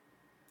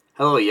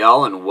Hello,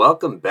 y'all, and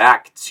welcome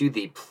back to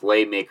the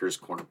Playmakers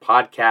Corner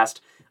podcast.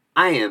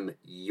 I am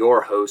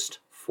your host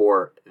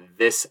for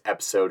this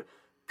episode,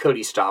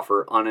 Cody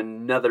Stoffer, on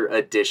another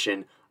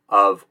edition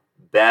of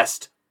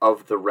Best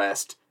of the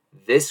Rest.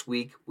 This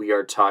week, we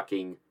are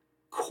talking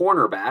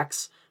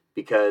cornerbacks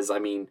because,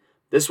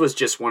 this was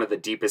just one of the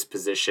deepest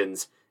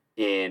positions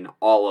in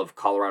all of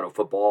Colorado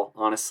football,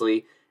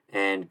 honestly.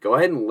 And go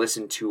ahead and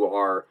listen to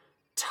our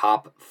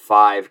top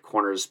 5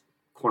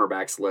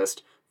 cornerbacks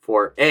list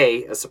for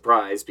a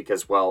surprise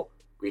because, well,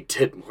 we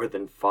did more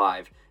than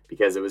 5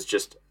 because it was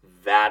just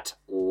that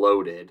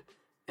loaded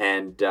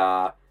and,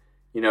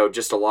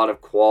 just a lot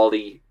of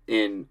quality,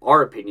 in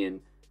our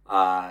opinion,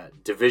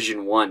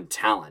 Division I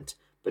talent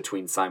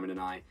between Simon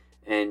and I.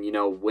 And,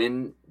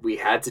 when we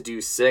had to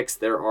do 6,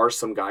 there are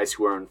some guys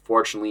who are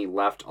unfortunately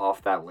left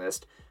off that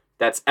list.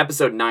 That's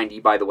episode 90,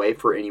 by the way,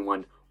 for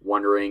anyone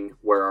wondering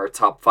where our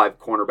top 5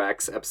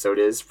 cornerbacks episode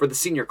is for the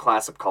senior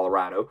class of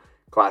Colorado,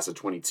 class of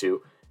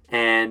 22.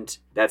 And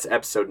that's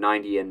episode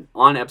 90. And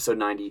on episode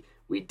 90,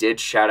 we did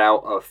shout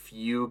out a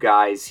few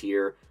guys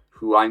here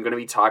who I'm going to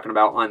be talking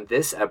about on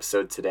this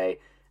episode today.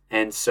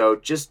 And so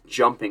just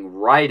jumping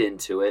right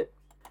into it,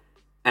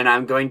 and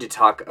I'm going to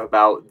talk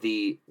about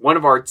one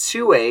of our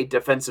 2A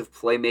Defensive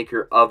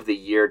Playmaker of the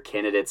Year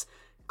candidates,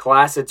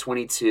 class of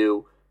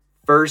 22,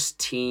 first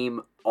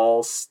team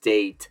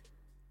All-State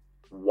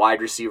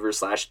wide receiver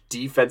 /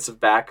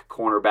 defensive back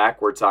cornerback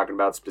we're talking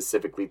about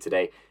specifically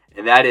today.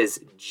 And that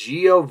is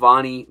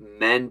Giovanni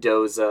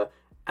Mendoza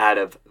out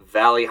of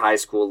Valley High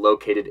School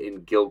located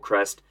in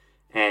Gilchrist.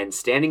 And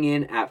standing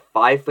in at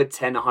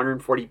 5'10",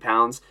 140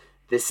 pounds,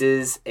 this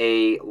is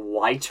a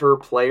lighter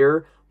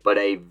player, but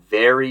a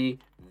very,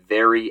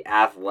 very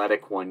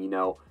athletic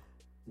one.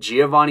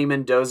 Giovanni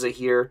Mendoza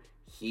here,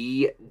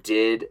 he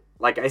did,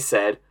 like I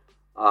said,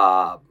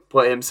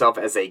 put himself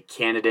as a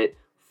candidate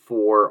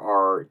for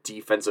our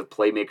Defensive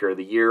Playmaker of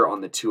the Year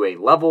on the 2A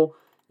level,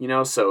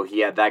 so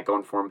he had that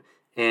going for him.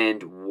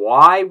 And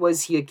why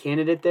was he a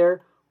candidate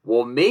there?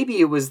 Well, maybe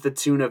it was the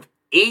tune of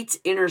 8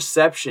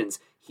 interceptions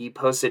he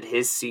posted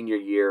his senior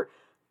year,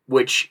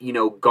 which,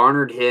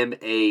 garnered him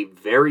a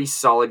very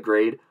solid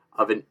grade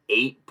of an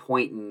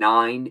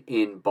 8.9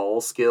 in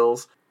ball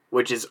skills,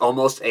 which is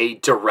almost a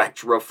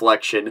direct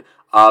reflection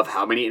of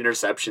how many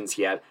interceptions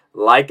he had.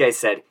 Like I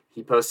said,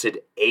 he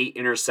posted 8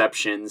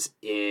 interceptions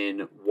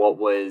in what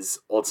was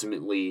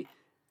ultimately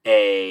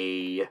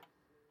a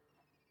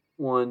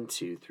 1,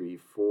 2, 3,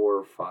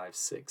 4, 5,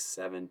 6,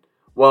 7.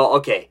 Well,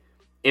 okay.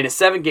 In a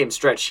 7-game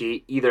stretch,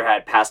 he either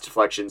had pass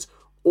deflections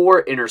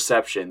or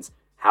interceptions.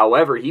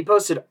 However, he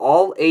posted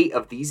all 8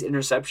 of these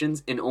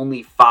interceptions in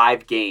only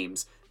 5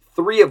 games,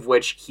 3 of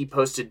which he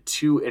posted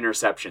 2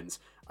 interceptions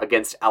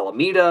against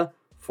Alameda,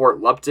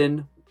 Fort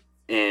Lupton,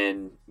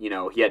 and,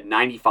 he had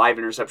 95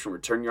 interception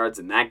return yards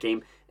in that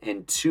game,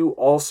 and 2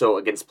 also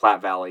against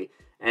Platte Valley.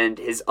 And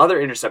his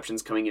other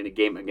interceptions coming in a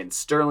game against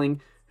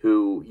Sterling,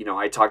 who,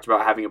 I talked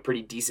about having a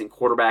pretty decent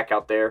quarterback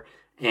out there,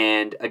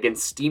 and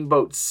against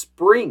Steamboat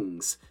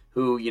Springs,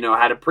 who,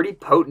 had a pretty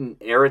potent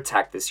air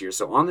attack this year.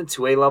 So on the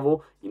 2A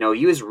level,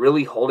 he was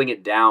really holding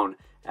it down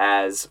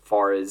as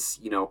far as,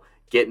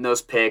 getting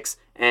those picks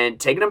and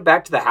taking them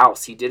back to the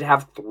house. He did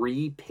have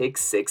 3 pick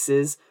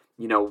sixes,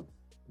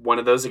 one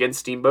of those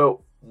against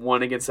Steamboat,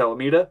 one against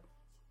Alameda,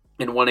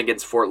 and one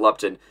against Fort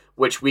Lupton,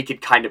 which we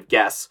could kind of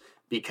guess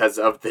because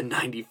of the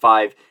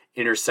 95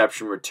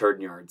 interception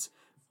return yards.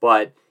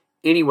 But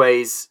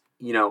anyways,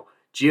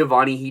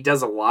 Giovanni, he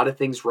does a lot of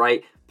things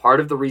right.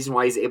 Part of the reason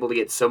why he's able to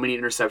get so many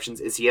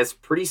interceptions is he has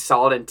pretty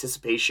solid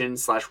anticipation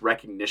 /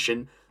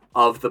 recognition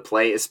of the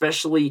play,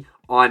 especially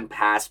on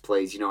pass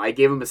plays. I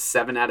gave him a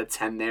 7 out of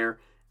 10 there.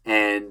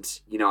 And,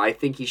 I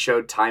think he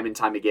showed time and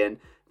time again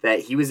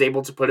that he was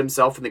able to put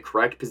himself in the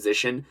correct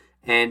position.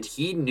 And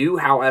he knew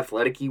how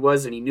athletic he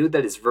was, and he knew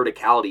that his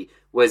verticality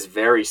was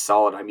very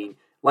solid.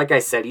 Like I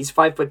said, he's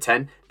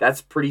 5'10".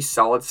 That's pretty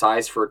solid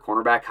size for a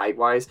cornerback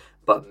height-wise.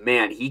 But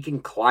man, he can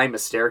climb a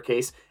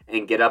staircase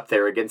and get up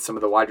there against some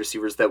of the wide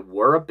receivers that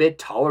were a bit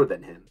taller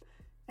than him.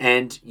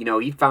 And,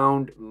 he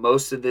found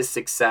most of this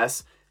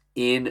success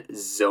in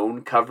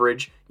zone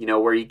coverage,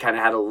 where he kind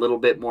of had a little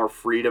bit more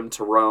freedom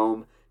to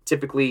roam.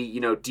 Typically,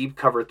 deep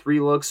cover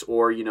 3 looks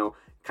or,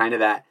 kind of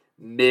that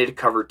mid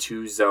cover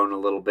 2 zone a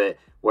little bit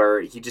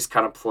where he just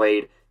kind of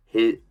played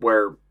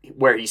where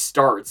he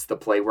starts the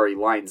play, where he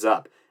lines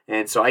up.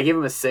 And so I gave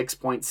him a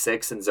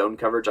 6.6 in zone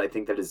coverage. I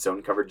think that his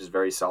zone coverage is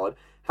very solid.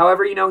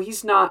 However,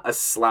 he's not a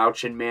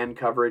slouch in man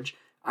coverage.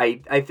 I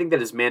think that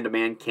his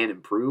man-to-man can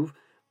improve,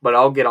 but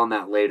I'll get on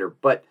that later.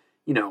 But,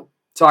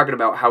 talking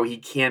about how he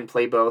can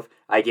play both,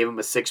 I gave him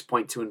a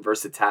 6.2 in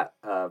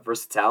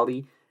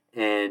versatility,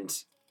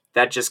 and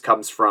that just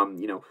comes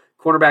from,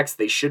 cornerbacks,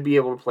 they should be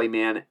able to play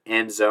man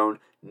and zone.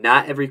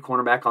 Not every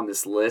cornerback on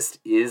this list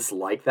is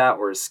like that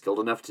or is skilled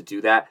enough to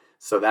do that.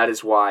 So that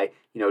is why,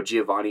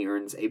 Giovanni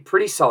earns a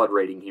pretty solid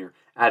rating here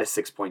at a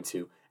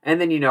 6.2. And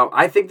then,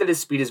 I think that his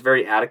speed is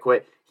very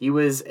adequate. He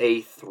was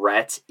a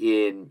threat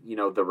in,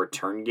 the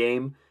return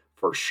game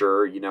for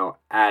sure.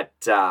 At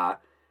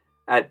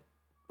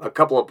a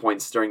couple of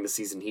points during the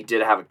season, he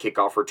did have a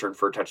kickoff return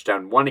for a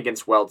touchdown, one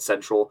against Weld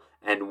Central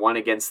and one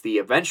against the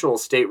eventual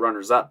state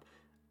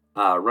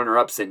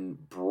runner-ups in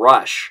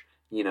Brush,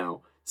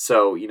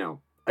 So,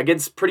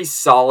 against pretty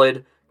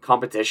solid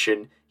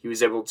competition, he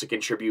was able to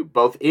contribute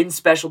both in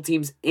special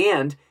teams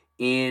and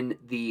in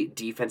the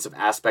defensive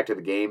aspect of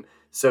the game.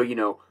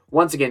 So,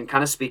 once again,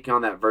 kind of speaking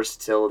on that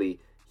versatility,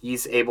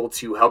 he's able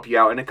to help you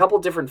out in a couple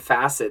different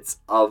facets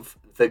of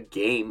the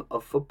game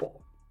of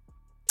football.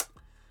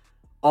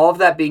 All of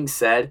that being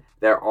said,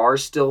 there are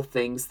still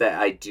things that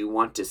I do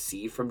want to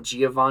see from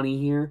Giovanni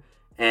here.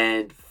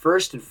 And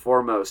first and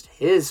foremost,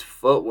 his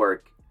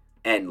footwork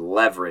and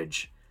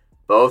leverage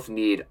both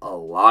need a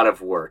lot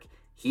of work.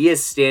 He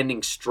is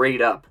standing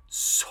straight up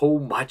so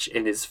much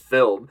in his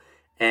film.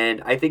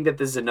 And I think that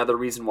this is another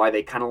reason why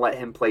they kind of let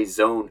him play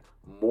zone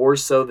more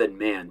so than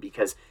man,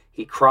 because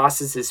he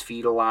crosses his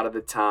feet a lot of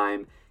the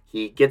time.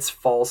 He gets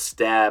false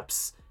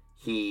steps.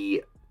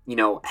 He,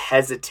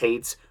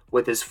 hesitates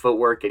with his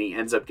footwork and he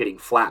ends up getting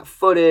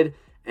flat-footed.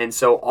 And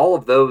so all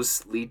of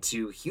those lead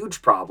to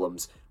huge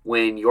problems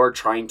when you're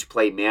trying to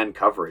play man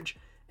coverage.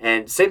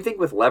 And same thing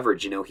with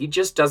leverage, he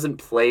just doesn't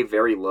play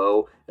very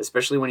low,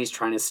 especially when he's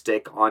trying to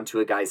stick onto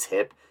a guy's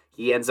hip.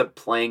 He ends up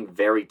playing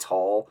very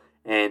tall,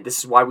 and this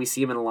is why we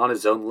see him in a lot of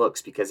zone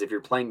looks, because if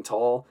you're playing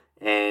tall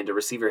and a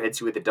receiver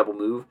hits you with a double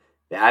move,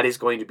 that is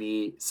going to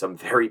be some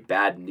very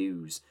bad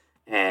news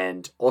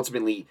and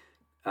ultimately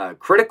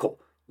critical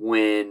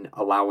when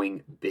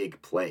allowing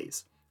big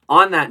plays.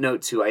 On that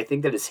note, too, I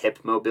think that his hip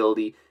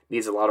mobility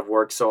needs a lot of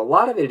work. So a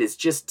lot of it is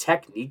just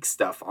technique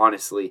stuff,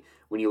 honestly,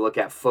 when you look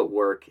at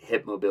footwork,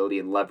 hip mobility,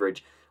 and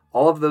leverage.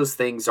 All of those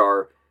things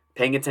are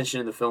paying attention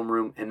in the film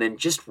room and then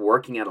just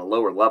working at a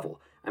lower level.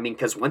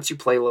 Because once you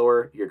play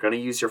lower, you're going to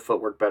use your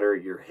footwork better.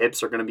 Your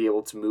hips are going to be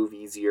able to move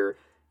easier.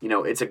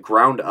 It's a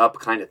ground up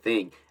kind of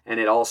thing. And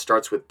it all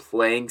starts with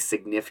playing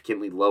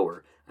significantly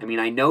lower.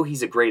 I know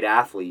he's a great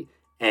athlete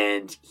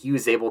and he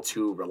was able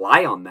to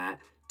rely on that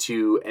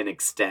to an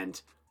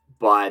extent,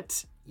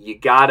 but you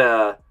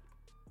gotta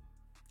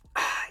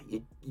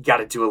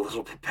do a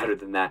little bit better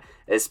than that,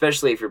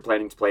 especially if you're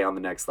planning to play on the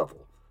next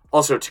level.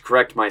 Also, to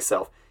correct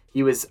myself,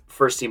 he was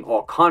first team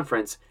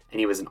all-conference and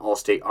he was an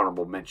all-state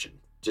honorable mention,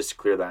 just to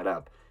clear that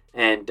up.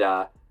 And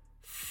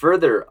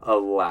further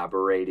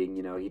elaborating,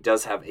 he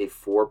does have a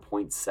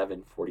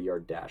 4.7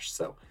 40-yard dash,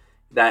 so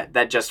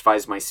that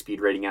justifies my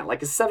speed rating at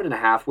like a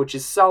 7.5, which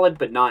is solid,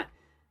 but not,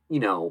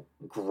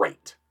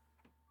 great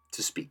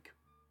to speak.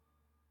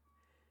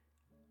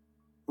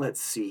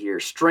 Let's see here.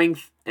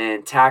 Strength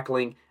and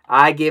tackling,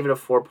 I gave it a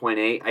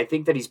 4.8. I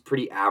think that he's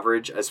pretty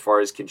average as far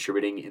as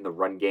contributing in the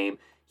run game.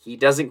 He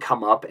doesn't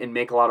come up and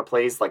make a lot of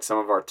plays like some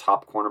of our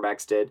top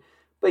cornerbacks did.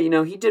 But,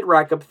 he did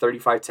rack up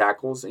 35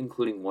 tackles,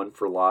 including one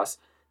for loss.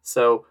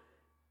 So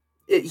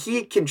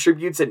he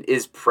contributes and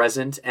is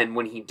present. And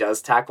when he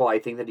does tackle, I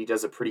think that he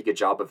does a pretty good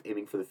job of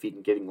aiming for the feet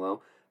and getting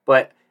low.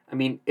 But,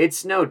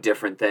 it's no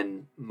different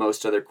than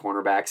most other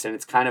cornerbacks. And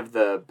it's kind of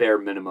the bare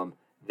minimum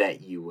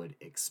that you would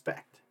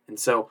expect. And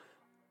so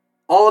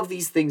all of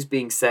these things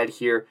being said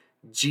here,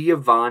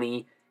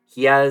 Giovanni,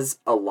 he has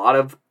a lot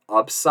of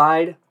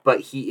upside, but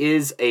he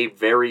is a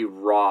very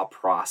raw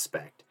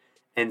prospect.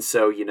 And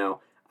so,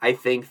 I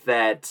think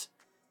that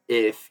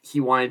if he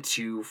wanted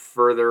to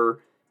further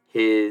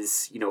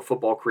his,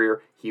 football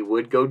career, he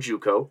would go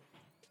JUCO.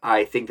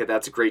 I think that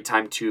that's a great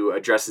time to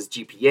address his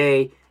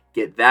GPA,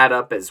 get that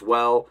up as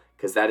well,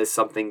 because that is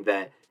something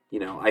that,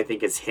 I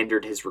think has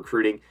hindered his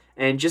recruiting.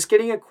 And just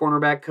getting a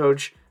cornerback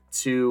coach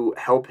to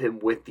help him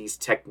with these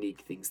technique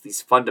things, these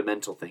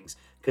fundamental things,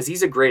 because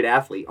he's a great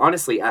athlete.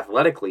 Honestly,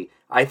 athletically,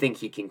 I think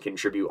he can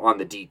contribute on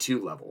the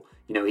D2 level.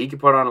 He can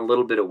put on a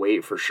little bit of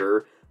weight for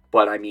sure,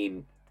 but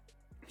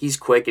he's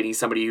quick and he's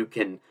somebody who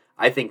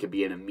I think could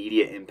be an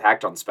immediate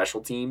impact on special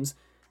teams,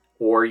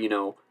 or,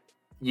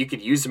 you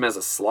could use him as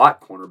a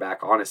slot cornerback,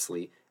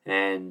 honestly,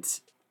 and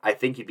I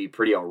think he'd be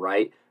pretty all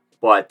right,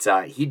 but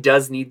he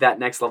does need that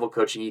next level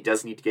coaching. He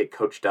does need to get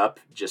coached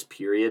up, just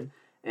period.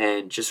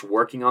 And just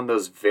working on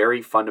those very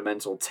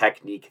fundamental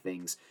technique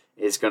things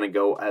is going to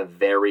go a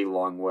very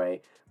long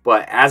way.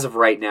 But as of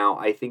right now,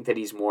 I think that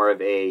he's more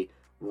of a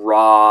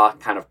raw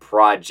kind of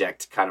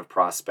project kind of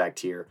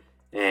prospect here.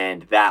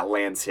 And that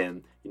lands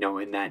him,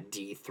 in that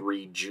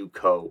D3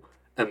 JUCO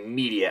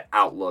immediate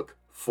outlook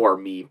for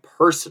me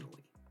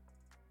personally.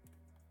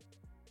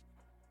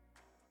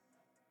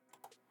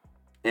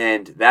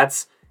 And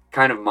that's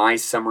kind of my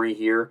summary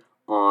here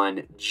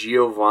on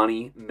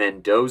Giovanni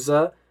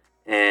Mendoza.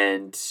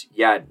 And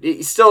yeah,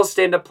 he's still a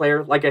stand-up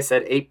player. Like I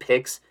said, 8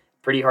 picks.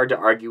 Pretty hard to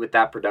argue with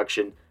that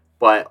production.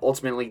 But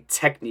ultimately,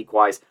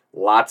 technique-wise,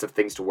 lots of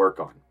things to work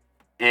on.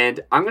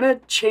 And I'm going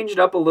to change it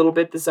up a little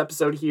bit this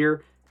episode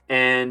here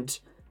and,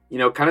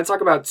 kind of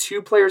talk about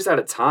 2 players at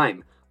a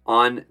time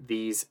on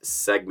these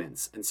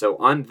segments. And so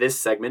on this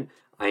segment,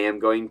 I am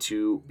going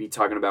to be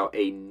talking about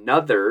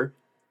another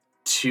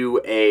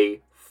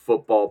 2A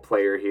football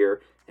player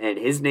here. And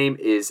his name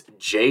is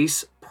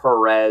Jace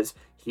Perez.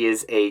 He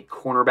is a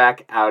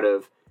cornerback out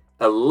of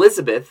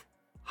Elizabeth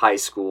High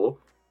School.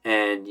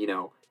 And,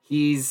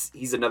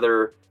 he's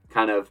another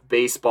kind of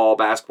baseball,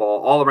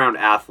 basketball, all-around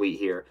athlete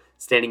here,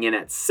 standing in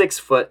at 6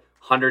 foot,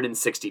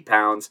 160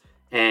 pounds,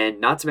 and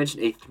not to mention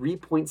a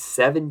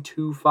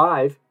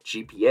 3.725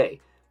 GPA.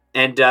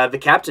 And the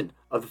captain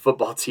of the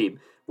football team,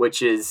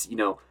 which is,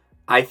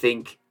 I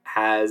think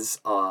has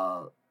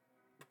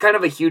kind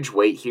of a huge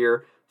weight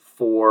here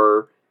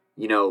for,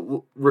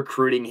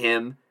 recruiting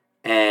him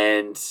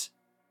and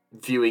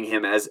viewing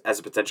him as a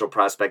potential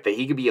prospect, that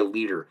he could be a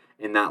leader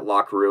in that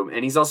locker room.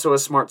 And he's also a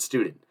smart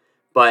student.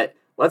 But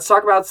let's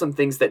talk about some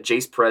things that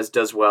Jace Perez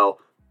does well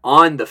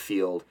on the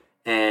field.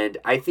 And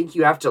I think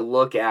you have to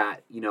look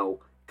at,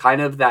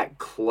 kind of that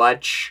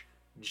clutch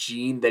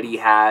gene that he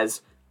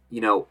has,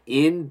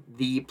 in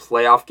the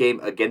playoff game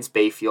against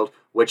Bayfield,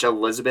 which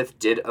Elizabeth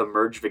did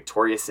emerge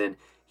victorious in.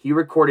 He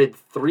recorded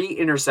 3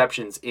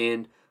 interceptions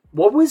in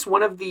what was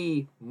one of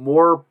the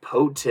more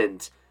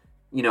potent,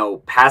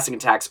 passing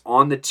attacks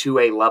on the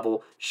 2A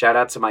level. Shout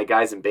out to my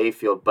guys in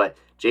Bayfield. But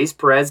Jace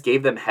Perez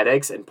gave them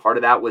headaches, and part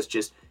of that was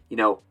just,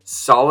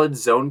 solid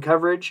zone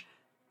coverage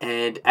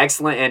and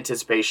excellent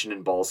anticipation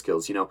and ball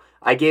skills.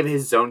 I gave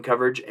his zone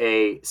coverage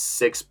a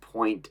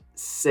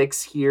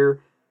 6.6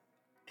 here,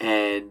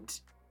 a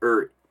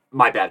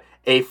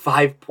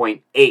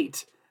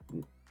 5.8.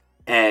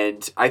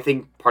 And I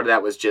think part of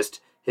that was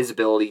just his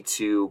ability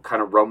to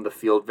kind of roam the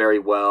field very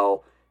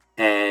well.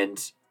 And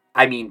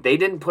I mean, they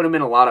didn't put him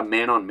in a lot of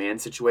man-on-man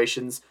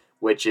situations,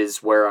 which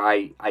is where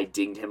I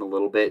dinged him a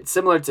little bit,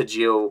 similar to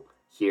Gio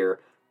here.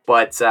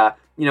 But,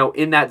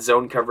 in that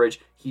zone coverage,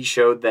 he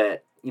showed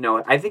that,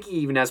 I think he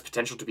even has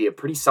potential to be a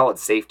pretty solid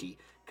safety,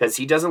 because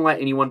he doesn't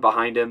let anyone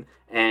behind him.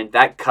 And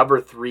that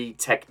cover 3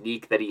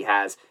 technique that he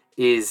has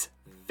is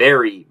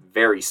very,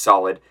 very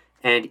solid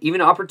and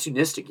even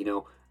opportunistic.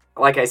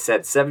 Like I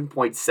said,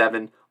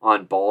 7.7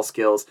 on ball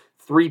skills,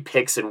 3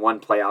 picks in 1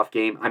 playoff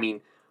game. I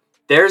mean,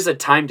 there's a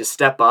time to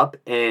step up,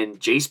 and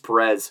Jace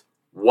Perez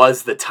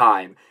was the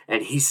time,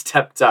 and he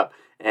stepped up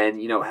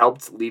and,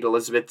 helped lead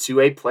Elizabeth to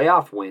a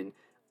playoff win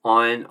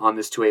on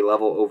this 2A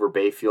level over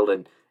Bayfield.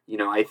 And,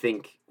 I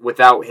think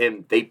without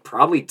him, they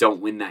probably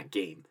don't win that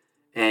game.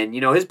 And,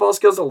 his ball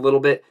skills a little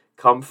bit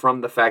come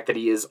from the fact that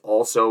he is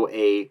also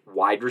a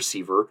wide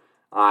receiver.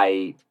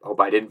 I hope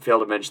I didn't fail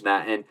to mention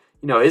that. And,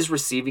 his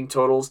receiving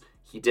totals,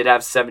 he did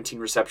have 17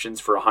 receptions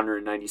for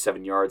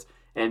 197 yards.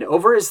 And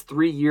over his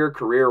 3-year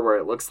career, where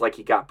it looks like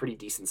he got pretty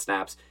decent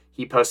snaps,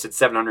 he posted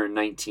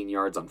 719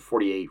 yards on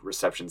 48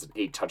 receptions and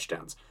 8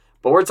 touchdowns.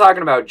 But we're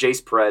talking about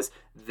Jace Perez,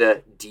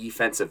 the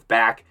defensive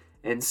back.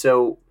 And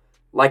so,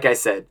 like I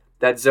said,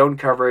 that zone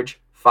coverage,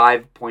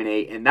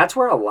 5.8. And that's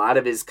where a lot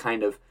of his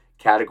kind of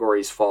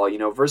categories fall.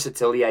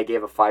 Versatility, I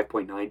gave a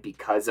 5.9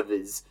 because of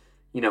his,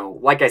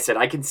 like I said,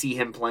 I can see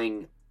him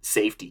playing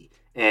safety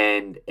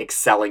and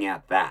excelling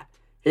at that.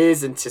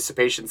 His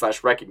anticipation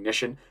 /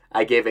 recognition,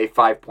 I gave a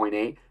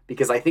 5.8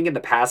 because I think in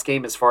the pass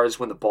game, as far as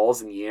when the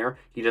ball's in the air,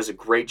 he does a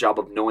great job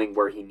of knowing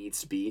where he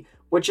needs to be,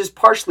 which is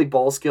partially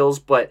ball skills,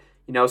 but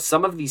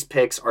some of these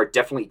picks are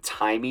definitely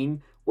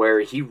timing,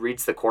 where he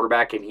reads the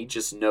quarterback and he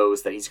just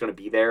knows that he's going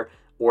to be there,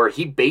 or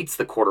he baits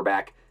the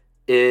quarterback,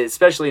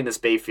 especially in this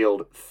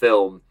Bayfield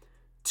film,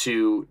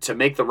 to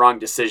make the wrong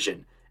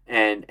decision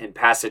and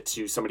pass it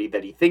to somebody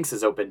that he thinks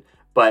is open.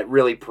 But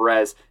really,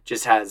 Perez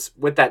just has,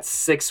 with that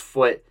 6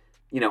 foot,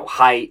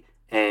 height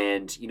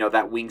and,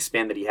 that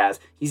wingspan that he has,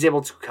 he's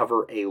able to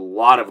cover a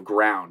lot of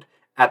ground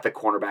at the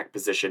cornerback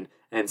position.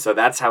 And so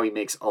that's how he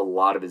makes a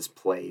lot of his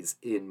plays,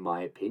 in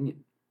my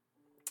opinion.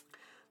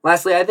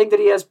 Lastly, I think that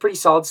he has pretty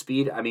solid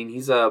speed. I mean,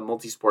 he's a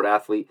multi-sport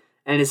athlete,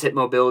 and his hip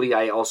mobility,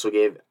 I also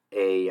gave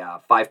a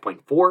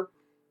 5.4.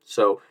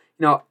 So,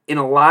 in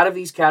a lot of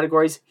these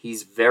categories,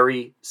 he's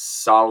very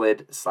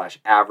solid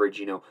 /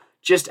 average.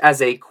 Just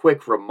as a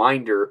quick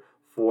reminder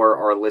for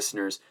our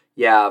listeners,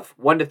 you have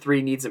 1 to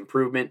 3 needs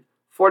improvement,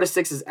 4 to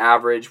 6 is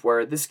average,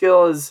 where the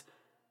skill is,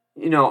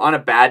 on a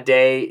bad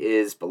day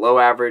is below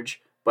average,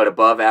 but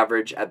above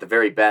average at the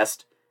very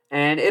best,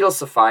 and it'll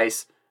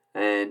suffice.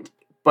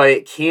 But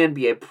it can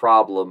be a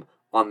problem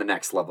on the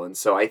next level. And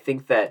so I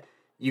think that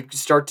you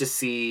start to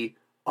see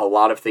a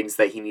lot of things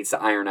that he needs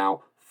to iron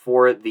out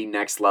for the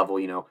next level.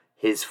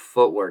 His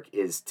footwork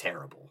is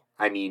terrible.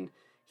 I mean,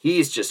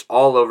 he's just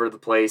all over the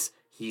place.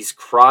 He's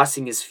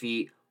crossing his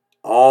feet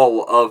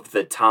all of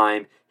the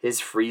time. His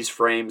freeze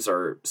frames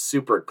are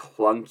super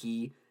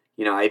clunky.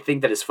 I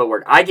think that his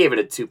footwork, I gave it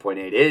a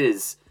 2.8. It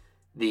is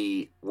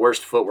the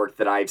worst footwork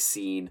that I've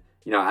seen,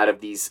 out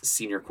of these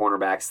senior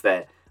cornerbacks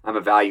that I'm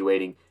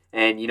evaluating.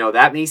 And,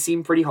 that may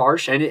seem pretty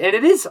harsh, and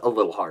it is a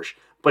little harsh,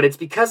 but it's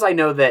because I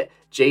know that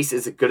Jace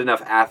is a good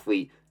enough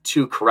athlete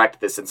to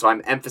correct this, and so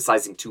I'm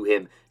emphasizing to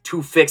him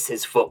to fix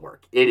his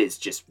footwork. It is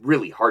just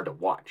really hard to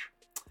watch.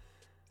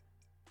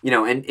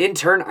 And in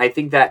turn, I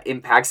think that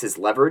impacts his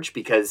leverage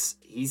because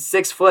he's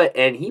 6 foot,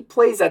 and he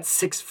plays at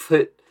 6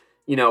 foot,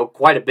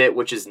 quite a bit,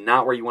 which is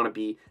not where you want to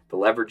be. The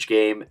leverage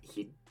game,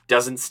 he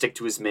doesn't stick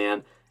to his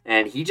man.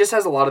 And he just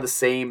has a lot of the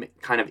same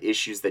kind of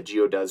issues that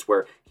Gio does,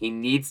 where he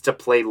needs to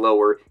play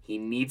lower, he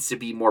needs to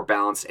be more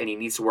balanced, and he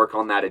needs to work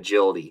on that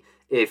agility.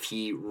 if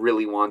he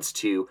really wants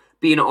to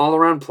be an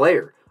all-around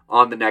player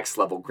on the next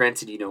level.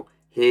 Granted,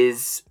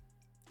 his,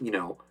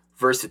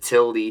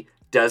 versatility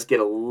does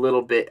get a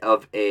little bit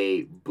of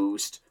a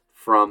boost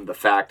from the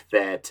fact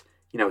that,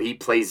 he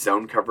plays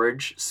zone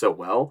coverage so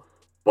well.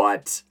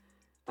 But,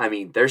 I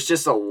mean, there's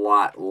just a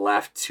lot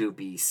left to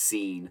be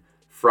seen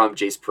from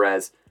Jace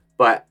Perez.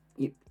 But,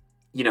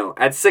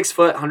 at 6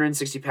 foot,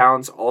 160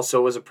 pounds,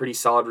 also was a pretty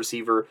solid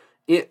receiver.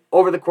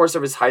 Over the course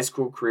of his high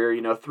school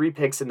career, 3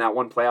 picks in that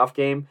one playoff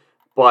game.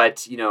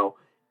 But,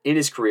 in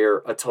his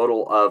career, a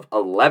total of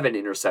 11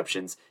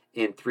 interceptions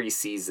in 3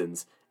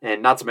 seasons.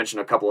 And not to mention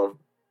a couple of,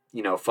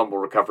 fumble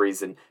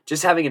recoveries. And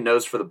just having a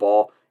nose for the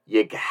ball,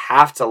 you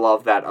have to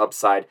love that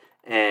upside.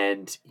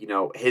 And,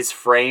 his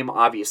frame,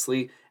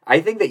 obviously, I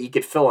think that you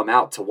could fill him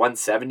out to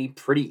 170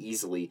 pretty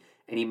easily.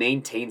 And he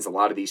maintains a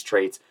lot of these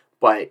traits.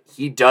 But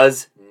he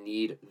does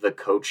need the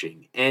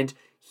coaching. And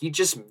he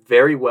just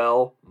very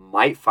well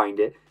might find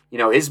it.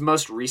 His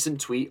most recent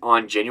tweet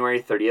on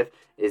January 30th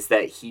is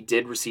that he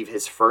did receive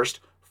his first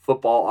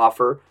football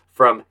offer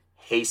from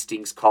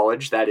Hastings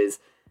College. That is,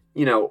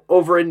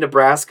 over in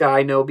Nebraska,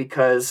 I know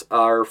because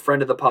our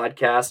friend of the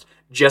podcast,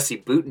 Jesse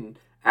Booten,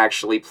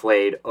 actually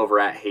played over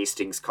at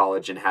Hastings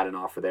College and had an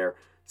offer there.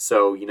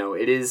 So,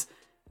 it is,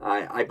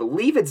 I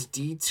believe it's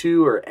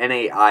D2 or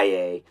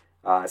NAIA,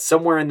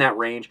 somewhere in that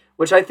range,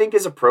 which I think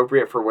is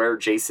appropriate for where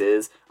Jace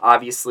is.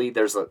 Obviously,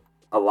 there's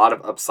a lot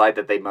of upside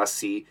that they must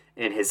see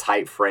in his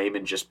height, frame,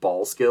 and just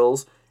ball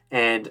skills.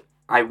 And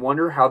I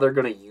wonder how they're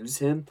going to use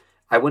him.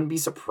 I wouldn't be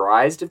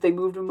surprised if they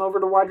moved him over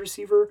to wide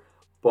receiver.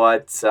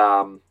 But,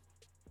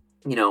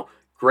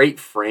 great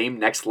frame,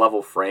 next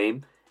level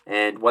frame,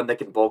 and one that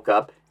can bulk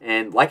up.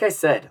 And like I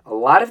said, a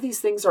lot of these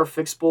things are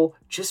fixable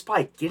just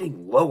by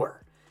getting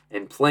lower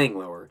and playing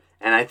lower.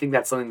 And I think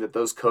that's something that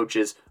those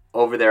coaches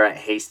over there at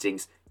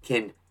Hastings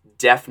can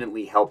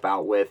definitely help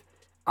out with.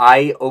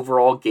 I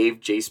overall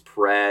gave Jace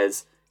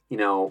Perez,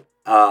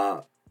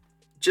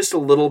 just a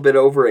little bit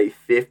over a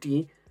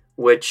 50,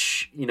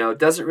 which,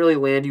 doesn't really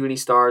land you any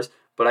stars,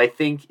 but I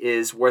think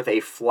is worth a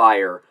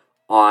flyer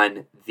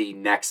on the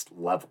next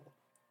level.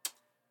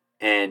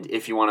 And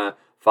if you want to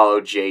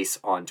follow Jace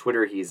on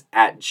Twitter, he's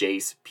at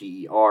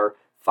JacePER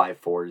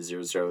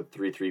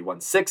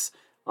 54003316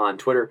 on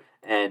Twitter.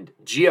 And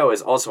Geo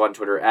is also on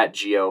Twitter at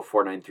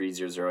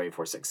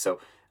Geo49300846. So,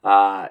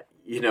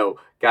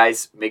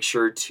 guys, make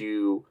sure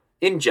to,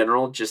 in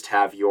general, just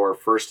have your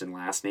first and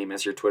last name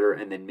as your Twitter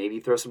and then maybe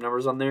throw some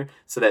numbers on there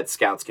so that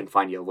scouts can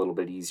find you a little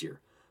bit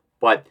easier.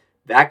 But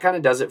that kind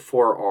of does it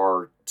for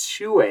our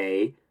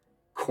 2A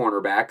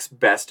cornerbacks,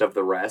 best of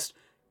the rest.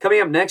 Coming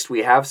up next,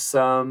 we have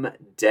some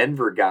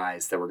Denver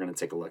guys that we're going to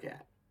take a look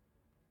at.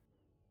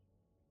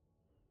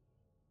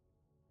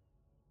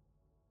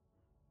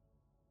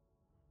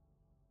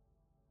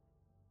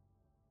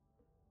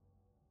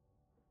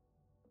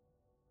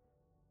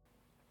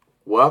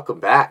 Welcome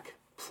back,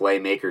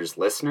 Playmakers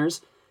listeners.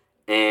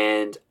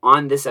 And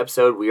on this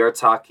episode, we are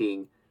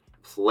talking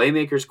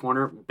Playmakers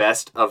Corner,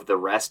 Best of the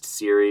Rest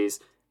series.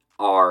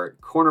 Our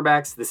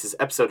cornerbacks, this is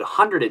episode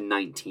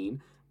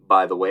 119,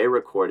 by the way,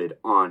 recorded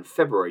on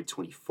February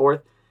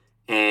 24th.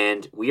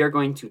 And we are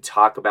going to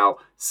talk about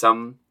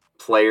some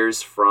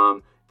players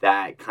from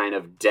that kind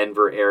of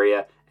Denver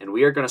area. And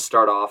we are going to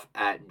start off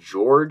at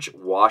George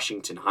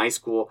Washington High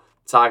School,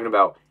 talking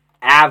about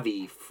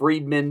Avi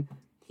Friedman.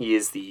 He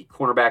is the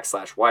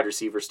cornerback / wide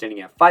receiver, standing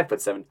at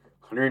 5'7",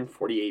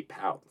 148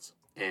 pounds.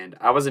 And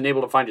I wasn't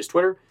able to find his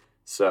Twitter,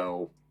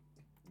 so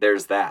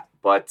there's that.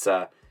 But,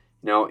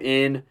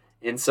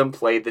 in some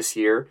play this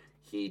year,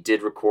 he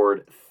did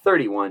record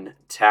 31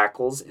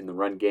 tackles in the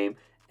run game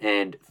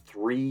and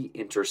 3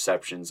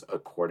 interceptions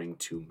according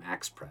to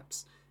Max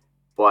Preps.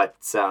 But,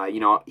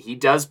 he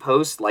does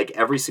post like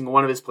every single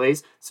one of his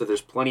plays, so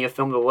there's plenty of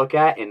film to look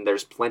at and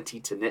there's plenty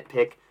to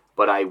nitpick.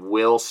 But I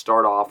will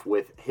start off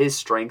with his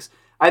strengths.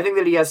 I think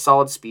that he has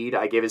solid speed.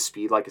 I gave his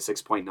speed like a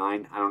 6.9.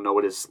 I don't know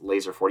what his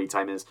laser 40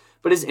 time is,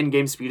 but his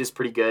in-game speed is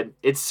pretty good.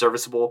 It's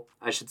serviceable,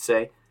 I should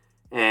say.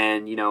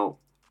 And,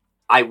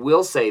 I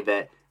will say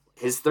that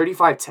his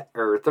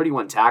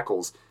 31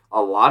 tackles,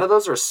 a lot of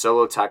those are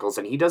solo tackles,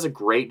 and he does a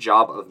great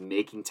job of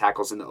making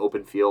tackles in the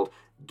open field,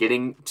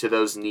 getting to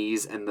those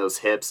knees and those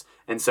hips.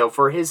 And so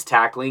for his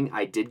tackling,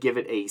 I did give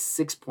it a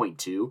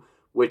 6.2,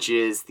 which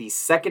is the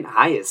second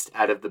highest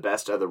out of the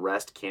best of the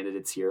rest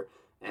candidates here.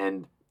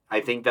 And I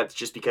think that's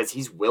just because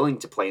he's willing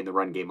to play in the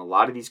run game. A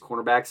lot of these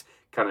cornerbacks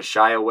kind of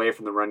shy away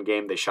from the run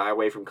game. They shy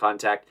away from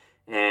contact.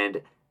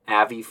 And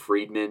Avi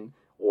Friedman,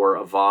 or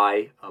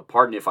Avi,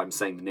 pardon if I'm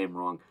saying the name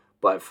wrong,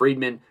 but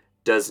Friedman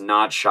does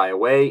not shy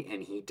away,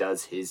 and he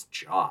does his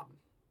job.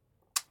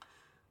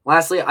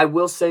 Lastly, I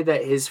will say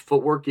that his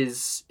footwork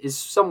is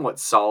somewhat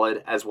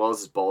solid, as well as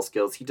his ball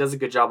skills. He does a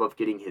good job of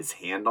getting his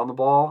hand on the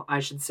ball, I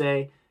should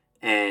say,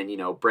 and,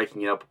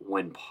 breaking it up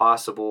when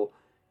possible.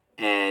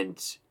 And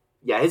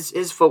yeah,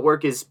 his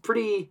footwork is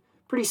pretty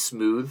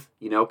smooth,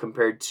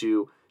 compared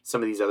to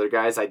some of these other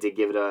guys. I did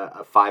give it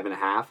a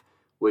 5.5,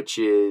 which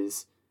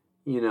is,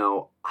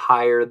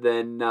 higher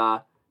than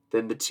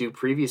the 2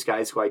 previous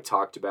guys who I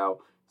talked about.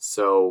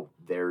 So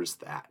there's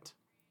that.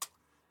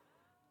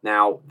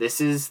 Now, this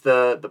is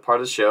the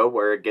part of the show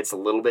where it gets a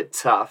little bit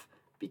tough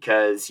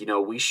because,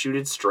 we shoot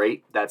it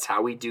straight. That's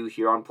how we do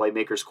here on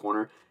Playmakers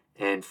Corner.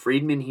 And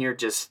Friedman here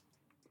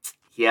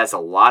he has a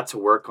lot to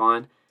work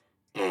on.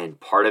 And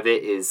part of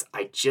it is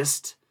I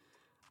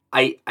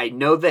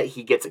know that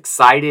he gets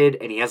excited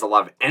and he has a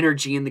lot of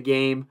energy in the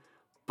game,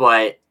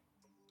 but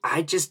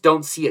I just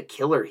don't see a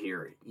killer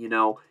here.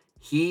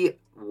 He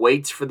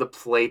waits for the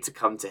play to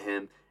come to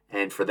him.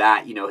 And for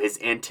that, his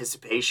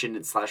anticipation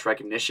and /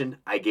 recognition,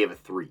 I gave a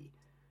 3.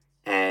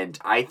 And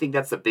I think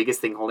that's the biggest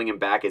thing holding him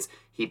back is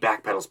he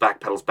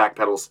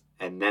backpedals,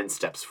 and then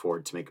steps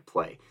forward to make a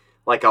play.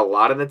 Like a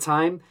lot of the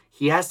time,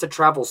 he has to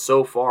travel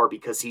so far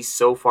because he's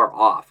so far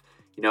off.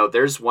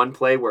 There's one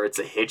play where it's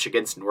a hitch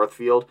against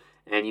Northfield,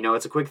 and,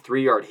 it's a quick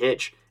 3-yard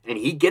hitch. And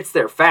he gets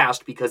there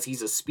fast because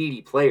he's a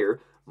speedy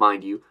player,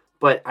 mind you.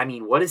 But,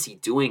 what is he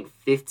doing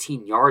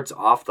 15 yards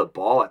off the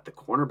ball at the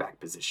cornerback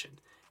position?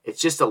 It's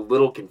just a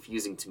little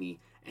confusing to me.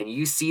 And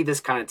you see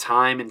this kind of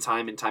time and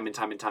time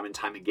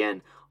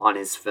again on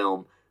his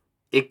film.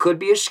 It could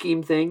be a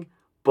scheme thing,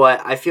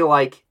 but I feel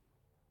like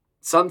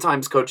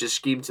sometimes coaches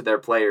scheme to their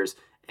players,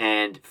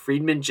 and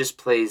Friedman just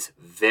plays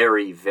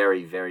very,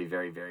 very, very,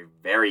 very, very,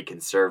 very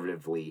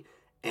conservatively.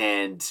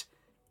 And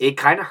it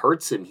kind of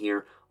hurts him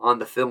here on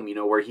the film,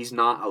 where he's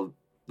not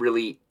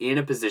really in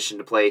a position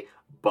to play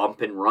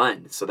bump and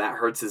run. So that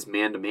hurts his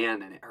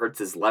man-to-man, and it hurts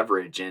his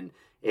leverage, and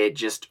it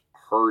just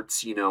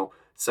hurts,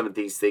 some of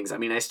these things.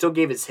 I still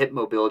gave his hip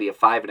mobility a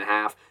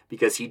 5.5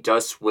 because he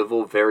does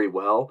swivel very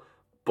well,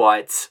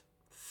 but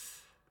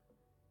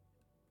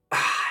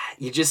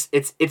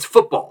it's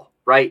football,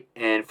 right?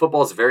 And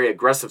football is a very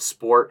aggressive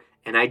sport,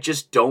 and I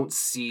just don't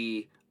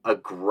see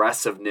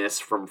aggressiveness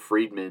from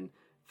Friedman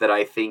that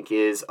I think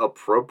is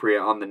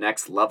appropriate on the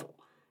next level.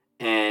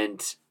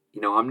 And,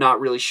 I'm not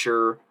really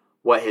sure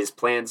what his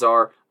plans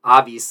are.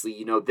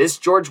 Obviously, this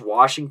George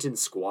Washington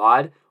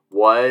squad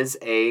was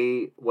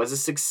a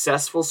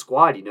successful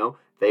squad.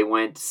 They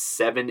went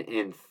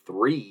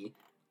 7-3.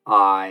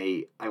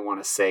 I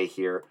want to say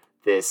here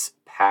this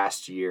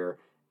past year,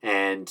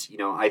 and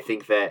I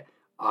think that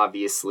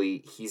obviously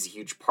he's a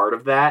huge part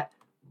of that,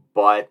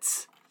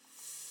 but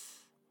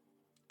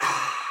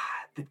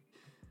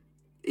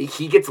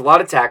he gets a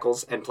lot of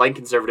tackles and playing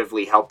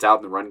conservatively helped out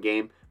in the run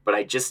game. But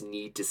I just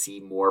need to see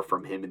more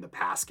from him in the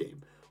pass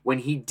game. When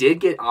he did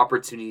get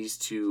opportunities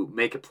to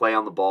make a play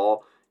on the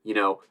ball,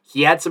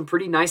 he had some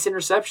pretty nice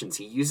interceptions.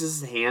 He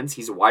uses his hands.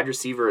 He's a wide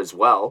receiver as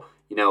well,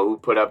 who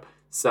put up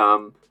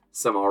some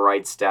all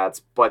right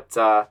stats. But,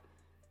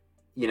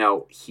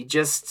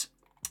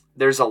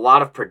 there's a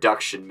lot of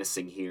production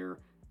missing here,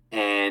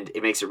 and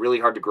it makes it really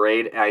hard to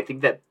grade. And I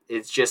think that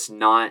it's just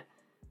not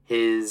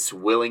his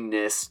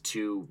willingness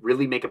to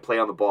really make a play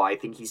on the ball. I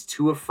think he's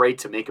too afraid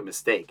to make a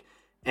mistake.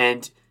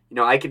 And,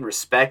 I can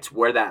respect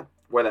where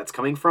that's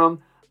coming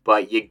from,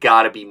 but you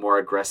got to be more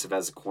aggressive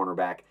as a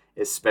cornerback,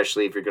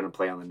 especially if you're going to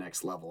play on the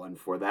next level. And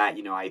for that,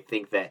 I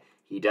think that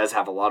he does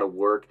have a lot of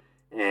work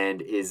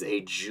and is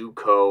a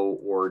JUCO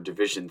or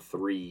Division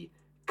III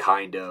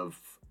kind of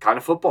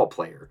football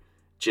player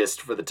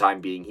just for the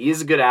time being. He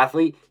is a good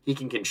athlete. He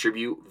can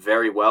contribute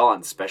very well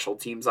on special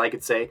teams, I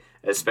could say,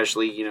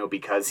 especially,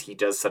 because he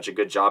does such a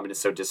good job and is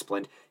so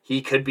disciplined.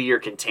 He could be your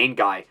contained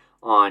guy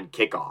on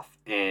kickoff.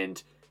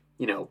 And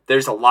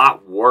there's a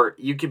lot work.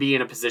 You could be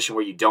in a position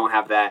where you don't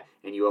have that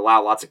and you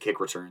allow lots of kick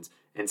returns.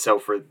 And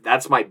so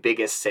that's my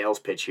biggest sales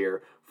pitch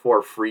here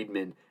for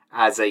Friedman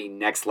as a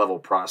next level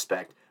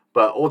prospect.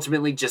 But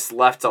ultimately just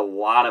left a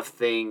lot of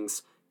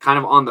things kind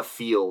of on the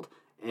field.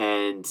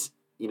 And,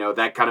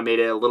 that kind of made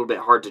it a little bit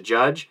hard to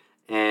judge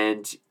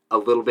and a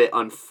little bit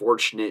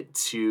unfortunate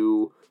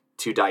to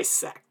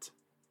dissect.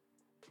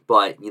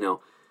 But,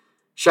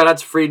 shout out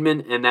to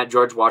Friedman and that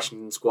George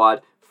Washington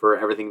squad for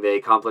everything they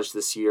accomplished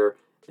this year.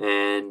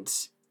 And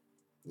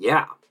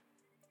yeah,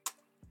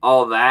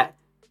 all that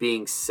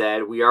being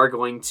said, we are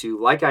going to,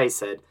 like I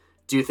said,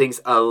 do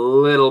things a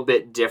little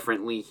bit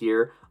differently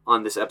here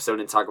on this episode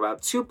and talk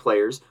about 2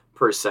 players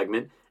per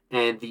segment.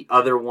 And the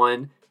other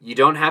one, you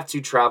don't have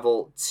to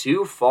travel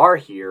too far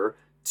here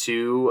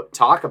to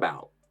talk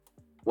about.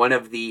 One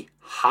of the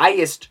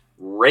highest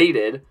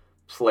rated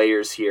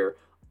players here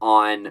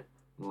on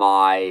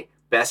my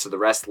best of the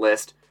rest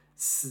list,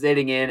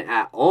 sitting in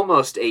at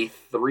almost a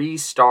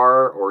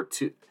 3-star or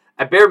 2,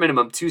 at bare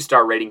minimum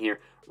 2-star rating here.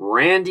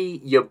 Randy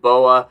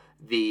Yeboah,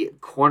 the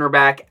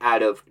cornerback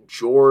out of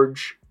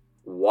George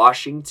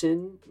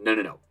Washington.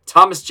 No.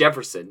 Thomas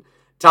Jefferson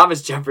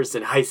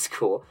High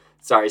School.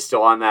 Sorry,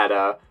 still on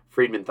that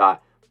Friedman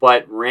thought.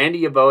 But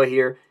Randy Yeboah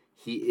here,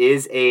 he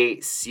is a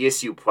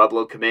CSU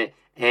Pueblo commit,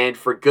 and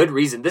for good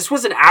reason. This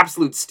was an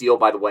absolute steal,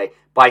 by the way,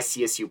 by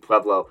CSU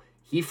Pueblo.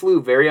 He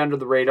flew very under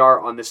the radar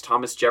on this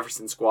Thomas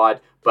Jefferson squad,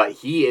 but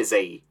he is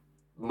a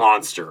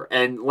monster.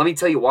 And let me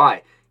tell you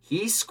why.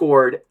 He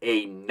scored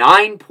a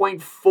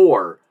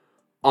 9.4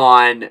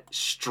 on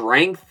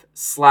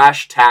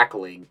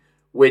strength/tackling,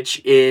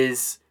 which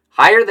is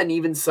higher than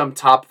even some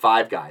top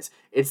 5 guys.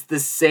 It's the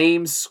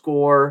same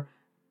score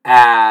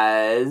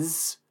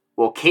as,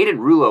 well, Caden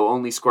Rulo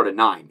only scored a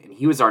 9, and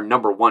he was our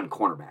number 1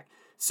 cornerback.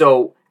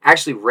 So,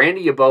 actually,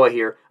 Randy Yeboah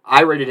here,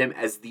 I rated him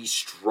as the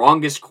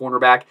strongest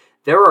cornerback.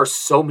 There are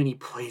so many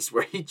plays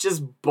where he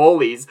just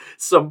bullies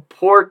some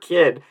poor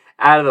kid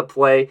out of the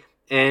play,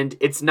 and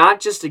it's not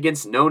just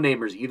against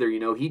no-namers either.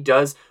 He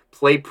does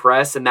play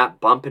press and that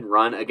bump and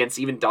run against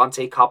even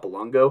Dante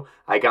Capolongo.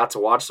 I got to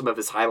watch some of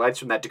his highlights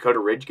from that Dakota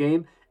Ridge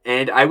game,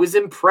 and I was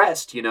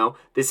impressed.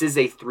 This is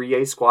a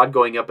 3A squad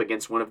going up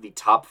against one of the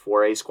top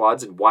 4A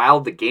squads, and while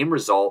the game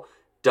result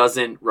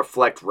doesn't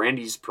reflect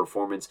Randy's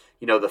performance,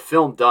 the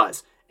film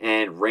does.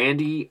 And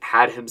Randy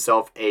had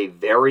himself a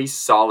very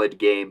solid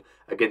game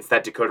against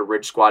that Dakota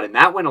Ridge squad, and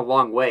that went a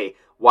long way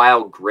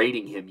while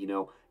grading him,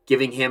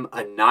 giving him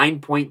a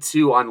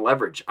 9.2 on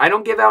leverage. I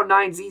don't give out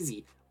 9s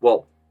easy.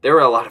 Well, there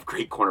were a lot of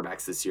great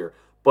cornerbacks this year,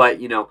 but,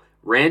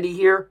 Randy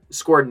here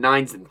scored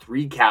 9s in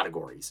 3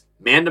 categories: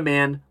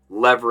 man-to-man,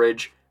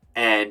 leverage,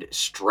 and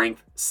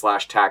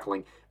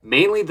strength/tackling.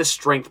 Mainly the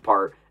strength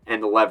part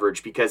and the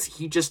leverage, because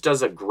he just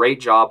does a great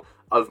job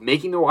of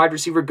making the wide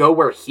receiver go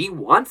where he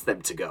wants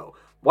them to go.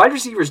 Wide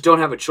receivers don't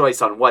have a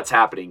choice on what's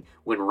happening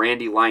when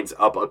Randy lines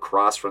up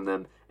across from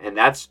them, and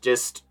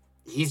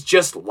he's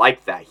just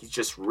like that. He's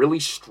just really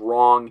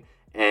strong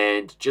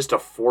and just a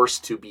force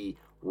to be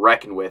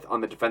reckoned with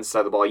on the defensive side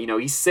of the ball.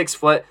 He's 6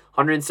 foot,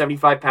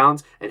 175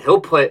 pounds, and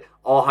he'll put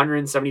all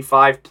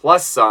 175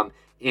 plus some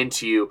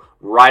into you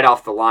right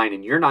off the line,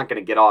 and you're not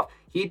going to get off.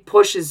 He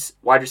pushes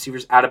wide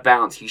receivers out of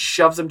bounds. He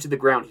shoves them to the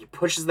ground. He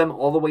pushes them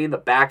all the way in the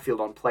backfield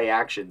on play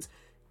actions,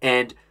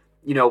 and,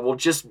 will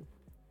just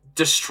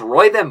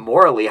destroy them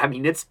morally. I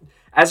mean,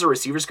 as a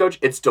receivers coach,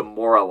 it's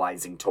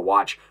demoralizing to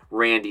watch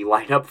Randy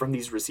line up from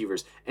these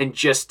receivers, and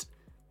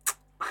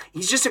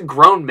he's just a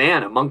grown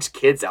man amongst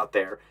kids out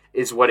there,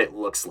 is what it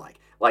looks like.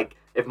 Like,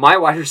 if my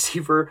wide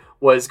receiver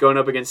was going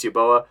up against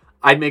Yeboah,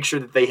 I'd make sure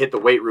that they hit the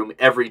weight room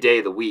every day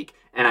of the week,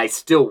 and I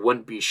still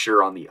wouldn't be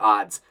sure on the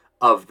odds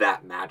of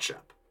that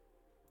matchup.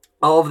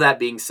 All of that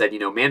being said,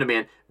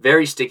 man-to-man,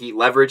 very sticky.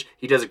 Leverage,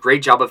 he does a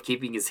great job of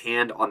keeping his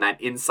hand on that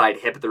inside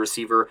hip of the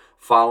receiver,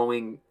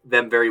 following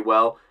them very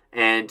well.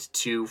 And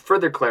to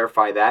further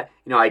clarify that,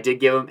 I did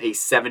give him a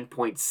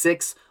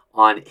 7.6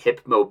 on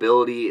hip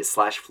mobility /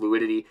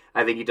 fluidity.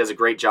 I think he does a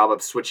great job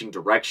of switching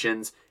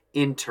directions.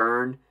 In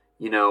turn,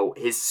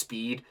 his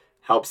speed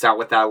helps out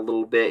with that a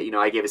little bit.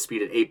 I gave his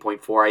speed at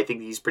 8.4. I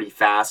think he's pretty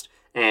fast.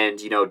 And,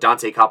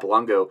 Dante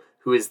Capolongo,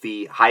 who is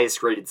the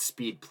highest rated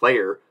speed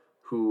player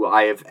who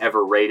I have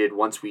ever rated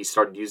once we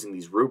started using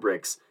these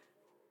rubrics,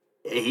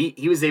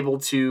 he was able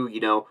to,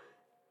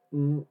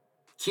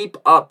 keep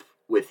up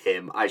with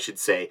him, I should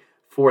say,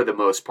 for the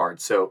most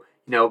part. So,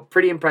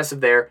 pretty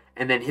impressive there.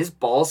 And then his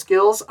ball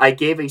skills, I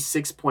gave a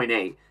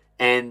 6.8.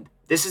 And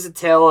this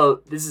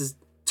is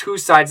two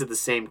sides of the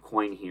same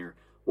coin here,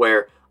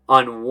 where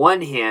on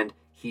one hand,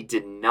 he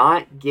did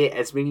not get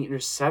as many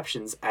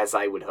interceptions as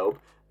I would hope.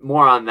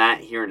 More on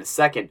that here in a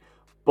second.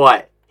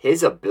 But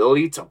his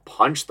ability to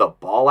punch the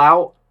ball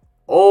out,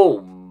 oh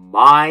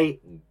my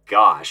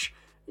gosh.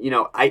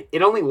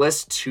 It only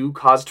lists 2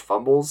 caused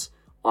fumbles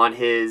on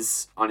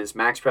his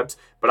max preps,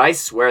 but I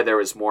swear there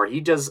was more. He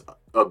does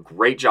a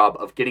great job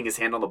of getting his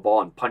hand on the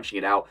ball and punching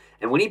it out.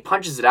 And when he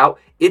punches it out,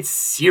 it's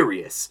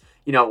serious.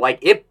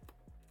 It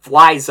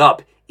flies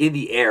up in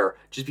the air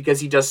just because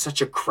he does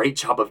such a great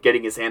job of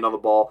getting his hand on the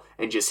ball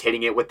and just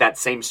hitting it with that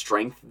same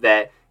strength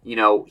that,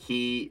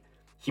 he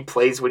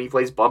plays when he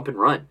plays bump and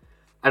run.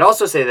 I'd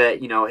also say that,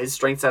 his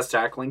strength as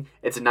tackling,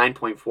 it's a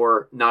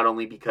 9.4, not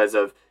only because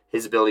of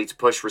his ability to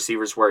push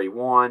receivers where he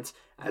wants,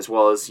 as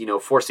well as,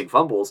 forcing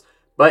fumbles,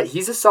 but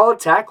he's a solid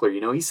tackler.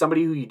 He's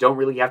somebody who you don't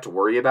really have to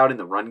worry about in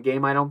the run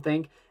game, I don't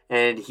think.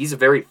 And he's a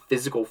very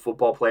physical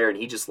football player, and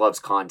he just loves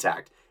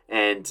contact.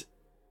 And,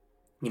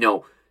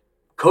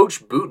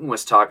 Coach Booten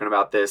was talking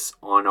about this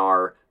on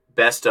our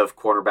Best of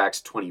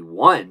Cornerbacks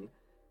 21,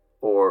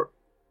 our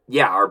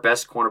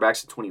Best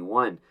Cornerbacks of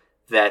 21,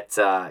 that,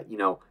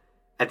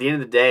 at the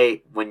end of the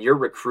day, when you're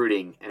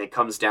recruiting and it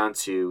comes down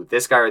to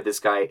this guy or this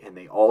guy, and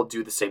they all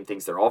do the same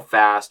things, they're all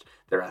fast,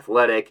 they're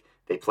athletic,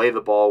 they play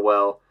the ball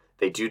well,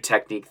 they do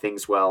technique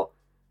things well,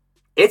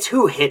 it's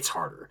who hits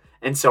harder.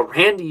 And so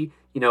Randy,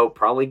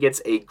 probably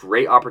gets a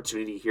great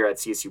opportunity here at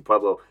CSU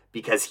Pueblo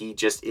because he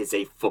just is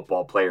a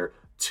football player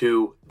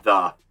to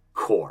the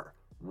core.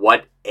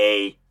 What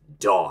a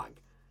dog.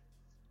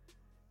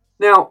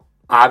 Now,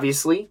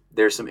 obviously,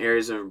 there's some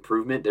areas of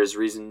improvement. There's a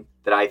reason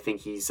that I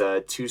think he's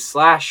a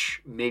 2/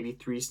 maybe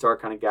 3-star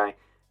kind of guy,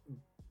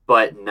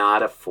 but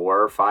not a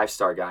 4 or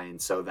 5-star guy.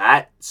 And so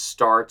that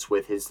starts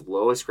with his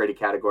lowest graded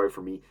category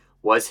for me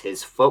was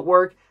his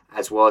footwork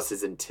as well as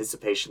his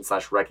anticipation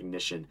 /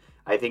 recognition.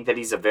 I think that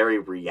he's a very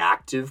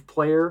reactive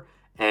player,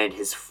 and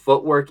his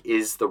footwork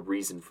is the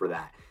reason for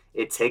that.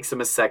 It takes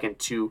him a second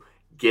to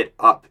get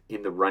up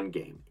in the run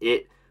game.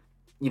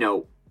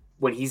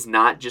 When he's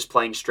not just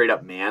playing straight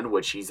up man,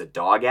 which he's a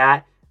dog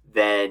at,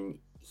 then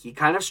he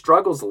kind of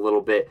struggles a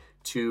little bit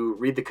to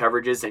read the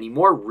coverages, and he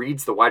more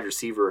reads the wide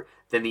receiver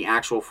than the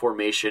actual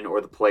formation or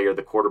the play or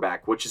the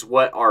quarterback, which is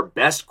what our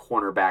best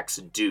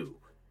cornerbacks do.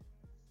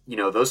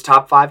 those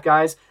top 5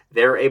 guys,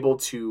 they're able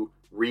to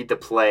read the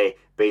play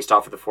based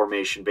off of the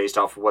formation, based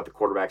off of what the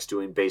quarterback's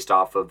doing, based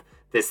off of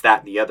this, that,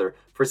 and the other,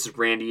 versus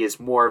Randy is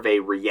more of a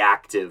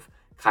reactive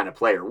kind of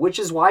player, which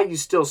is why you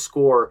still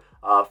score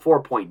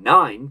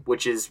 4.9,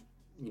 which is,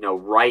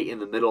 right in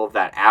the middle of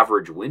that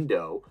average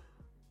window,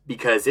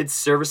 because it's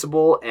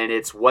serviceable and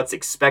it's what's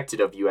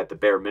expected of you at the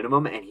bare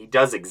minimum, and he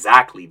does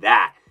exactly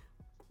that.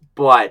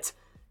 But,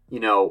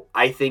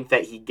 I think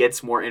that he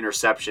gets more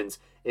interceptions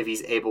if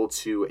he's able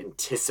to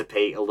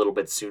anticipate a little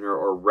bit sooner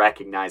or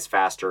recognize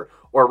faster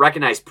or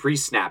recognize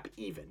pre-snap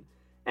even.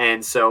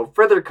 And so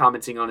further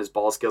commenting on his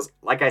ball skills,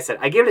 like I said,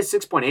 I gave it a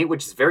 6.8,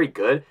 which is very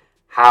good.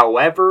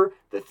 However,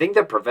 the thing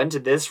that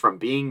prevented this from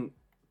being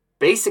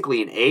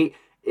basically an 8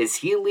 is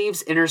he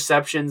leaves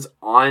interceptions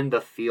on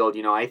the field.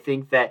 I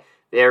think that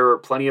there are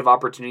plenty of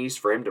opportunities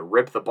for him to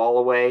rip the ball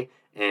away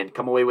and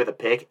come away with a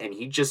pick, and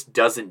he just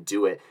doesn't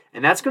do it.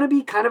 And that's going to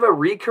be kind of a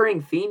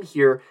recurring theme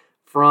here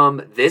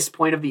from this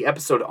point of the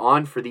episode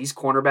on for these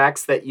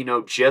cornerbacks that,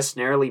 just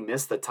narrowly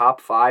missed the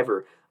top 5,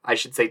 or I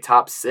should say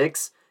top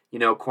 6,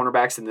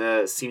 cornerbacks in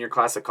the senior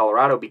class of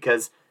Colorado,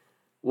 because,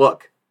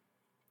 look,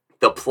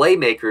 the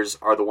playmakers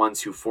are the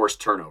ones who force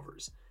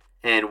turnovers.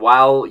 And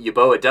while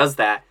Yeboah does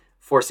that,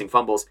 forcing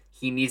fumbles,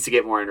 he needs to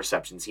get more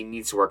interceptions. He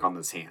needs to work on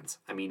those hands.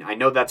 I mean, I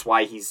know that's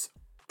why he's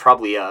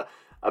probably a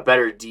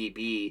better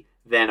DB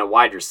than a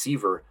wide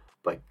receiver,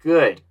 but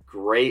great.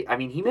 I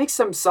mean, he makes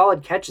some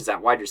solid catches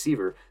at wide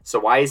receiver, so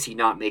why is he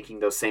not making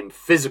those same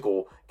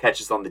physical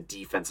catches on the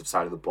defensive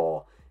side of the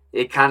ball?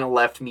 It kind of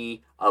left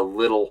me a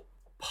little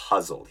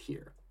puzzled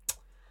here.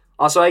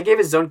 Also, I gave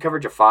his zone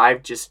coverage a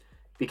 5 just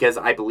because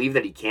I believe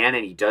that he can,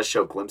 and he does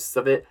show glimpses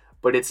of it,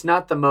 but it's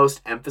not the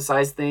most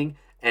emphasized thing.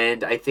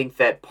 And I think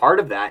that part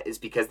of that is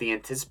because the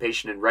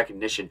anticipation and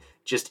recognition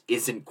just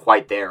isn't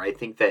quite there. I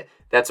think that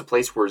that's a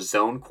place where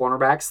zone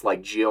cornerbacks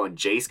like Gio and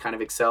Jace kind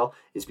of excel,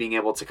 is being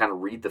able to kind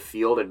of read the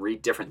field and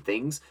read different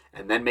things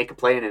and then make a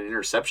play in an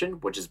interception,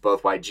 which is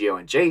both why Gio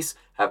and Jace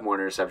have more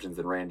interceptions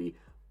than Randy.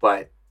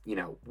 But,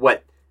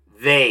 what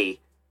they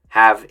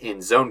have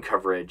in zone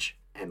coverage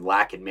and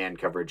lack in man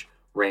coverage,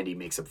 Randy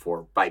makes up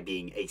for by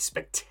being a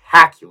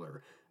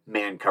spectacular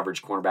man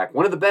coverage cornerback,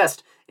 one of the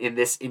best in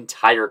this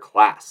entire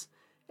class.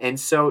 And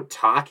so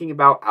talking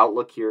about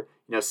outlook here,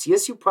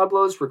 CSU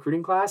Pueblo's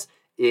recruiting class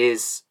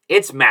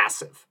it's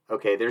massive.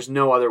 Okay, there's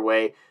no other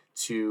way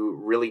to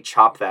really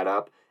chop that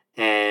up.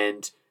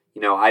 And,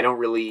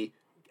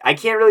 I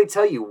can't really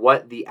tell you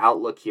what the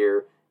outlook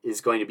here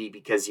is going to be,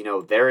 because,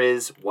 there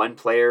is one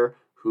player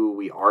who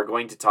we are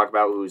going to talk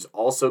about who's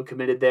also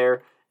committed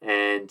there.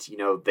 And,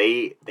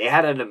 they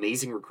had an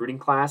amazing recruiting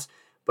class.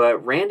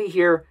 But Randy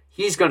here,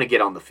 he's going to get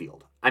on the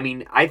field. I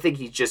mean, I think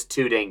he's just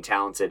too dang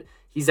talented.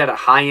 He's at a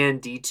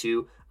high-end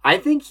D2. I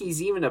think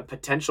he's even a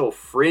potential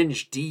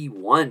fringe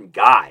D1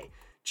 guy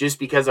just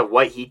because of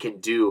what he can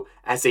do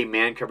as a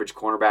man coverage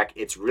cornerback.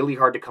 It's really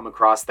hard to come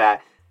across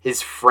that.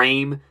 His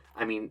frame,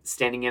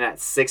 standing in at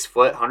 6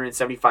 foot,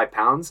 175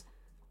 pounds,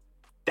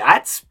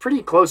 that's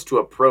pretty close to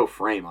a pro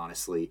frame,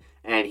 honestly.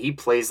 And he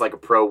plays like a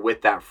pro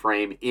with that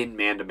frame in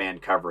man-to-man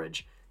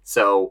coverage.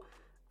 So,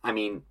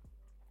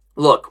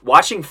 look,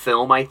 watching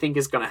film, I think,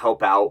 is going to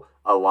help out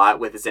a lot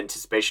with his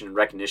anticipation and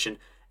recognition.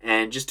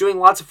 And just doing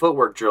lots of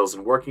footwork drills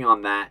and working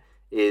on that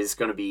is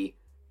going to be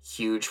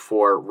huge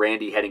for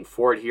Randy heading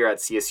forward here at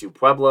CSU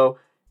Pueblo.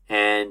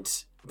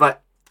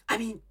 But at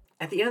the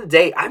end of the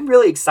day, I'm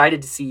really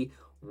excited to see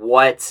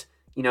what,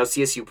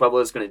 CSU Pueblo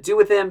is going to do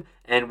with him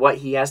and what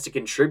he has to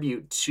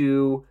contribute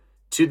to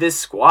this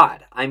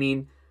squad.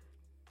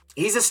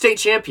 He's a state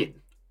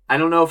champion. I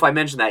don't know if I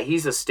mentioned that.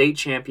 He's a state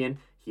champion.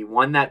 He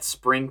won that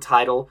spring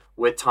title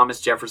with Thomas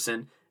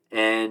Jefferson.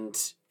 And,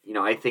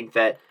 I think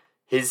that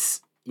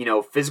his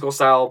physical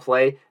style of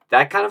play,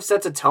 that kind of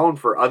sets a tone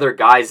for other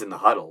guys in the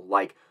huddle.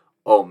 Like,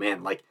 oh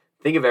man,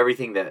 think of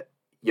everything that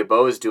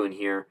Yeboah is doing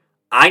here.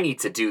 I need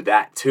to do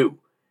that too.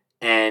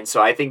 And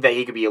so I think that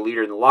he could be a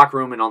leader in the locker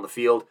room and on the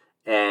field,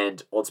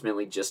 and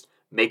ultimately just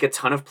make a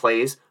ton of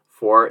plays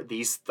for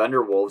these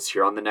Thunderwolves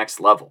here on the next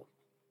level.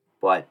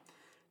 But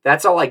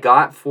that's all I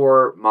got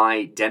for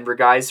my Denver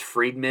guys,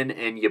 Friedman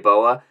and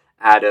Yeboah,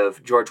 out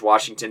of George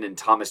Washington and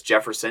Thomas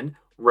Jefferson,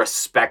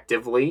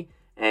 respectively.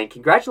 And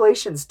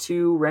congratulations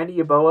to Randy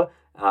Yeboah.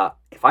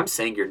 If I'm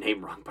saying your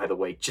name wrong, by the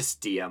way,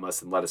 just DM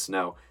us and let us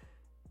know.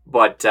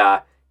 But,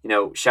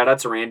 shout out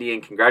to Randy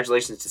and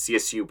congratulations to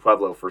CSU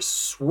Pueblo for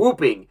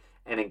swooping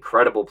an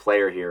incredible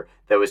player here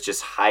that was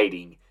just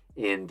hiding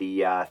in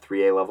the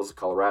 3A levels of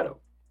Colorado.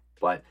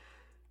 But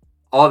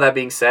all that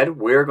being said,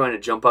 we're going to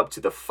jump up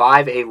to the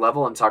 5A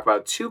level and talk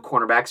about 2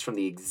 cornerbacks from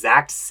the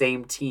exact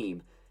same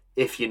team.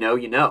 If you know,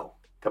 you know.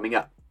 Coming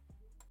up.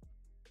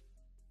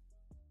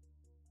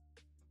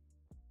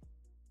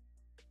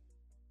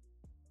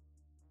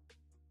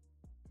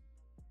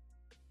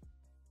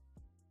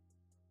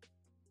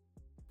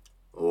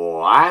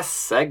 Last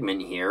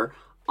segment here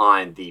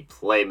on the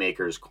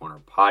Playmakers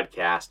Corner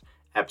podcast,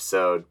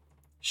 episode,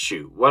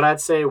 what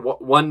I'd say,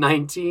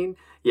 119?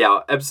 Yeah,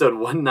 episode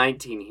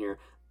 119 here,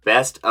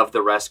 Best of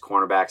the Rest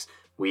cornerbacks.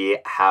 we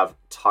have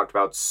talked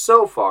about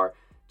so far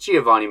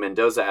Giovanni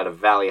Mendoza out of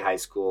Valley High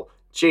School,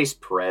 Jace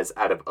Perez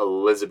out of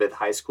Elizabeth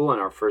High School in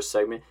our first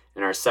segment.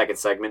 In our second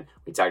segment,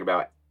 we talked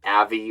about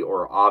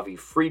Avi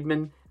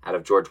Friedman out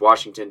of George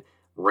Washington,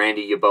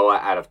 Randy Yaboa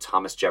out of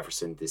Thomas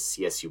Jefferson, the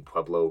CSU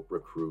Pueblo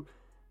recruit.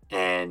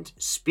 And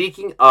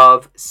speaking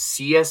of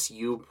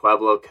CSU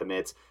Pueblo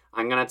commits,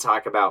 I'm going to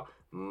talk about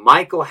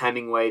Michael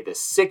Hemingway, the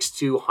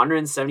 6'2",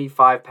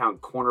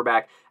 175-pound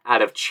cornerback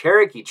out of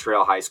Cherokee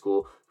Trail High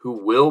School, who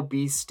will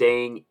be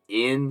staying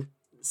in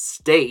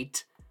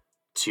state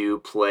to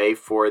play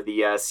for the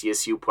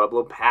CSU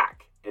Pueblo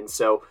Pack. And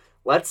so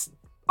let's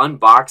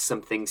unbox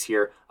some things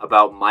here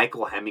about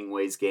Michael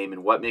Hemingway's game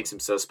and what makes him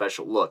so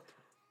special. Look,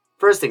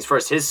 first things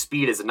first, his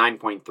speed is a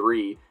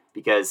 9.3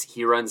 because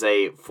he runs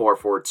a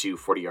 4.42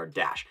 40-yard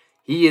dash.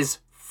 He is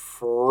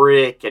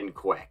freaking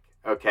quick,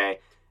 okay?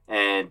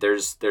 And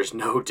there's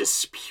no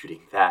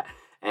disputing that.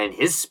 And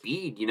his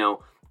speed,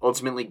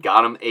 ultimately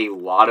got him a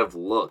lot of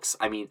looks.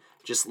 I mean,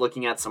 just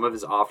looking at some of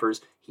his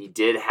offers, he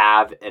did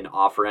have an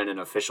offer and an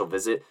official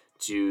visit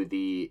to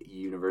the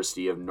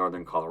University of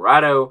Northern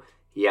Colorado.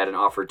 He had an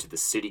offer to the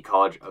City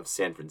College of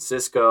San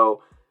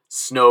Francisco,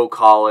 Snow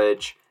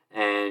College,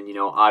 and,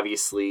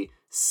 obviously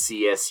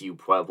CSU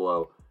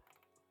Pueblo.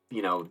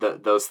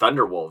 Those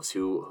Thunderwolves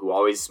who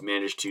always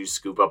manage to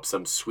scoop up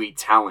some sweet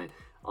talent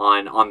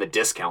on the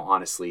discount,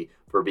 honestly,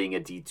 for being a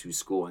D2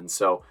 school. And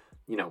so,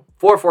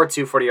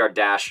 4.42 40-yard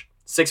dash,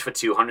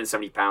 6'2",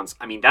 170 pounds.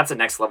 I mean, that's a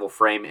next level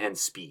frame and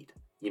speed.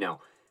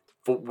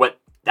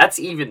 That's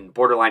even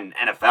borderline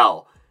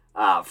NFL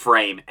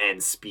frame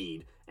and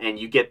speed. And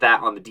you get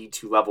that on the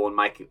D2 level in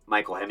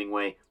Michael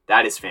Hemingway.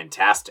 That is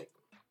fantastic.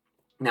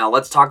 Now,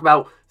 let's talk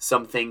about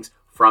some things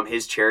from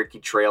his Cherokee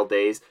Trail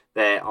days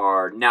that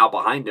are now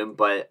behind him,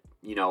 but,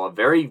 a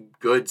very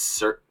good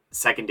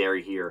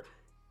secondary here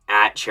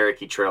at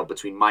Cherokee Trail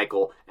between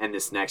Michael and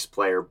this next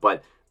player.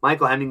 But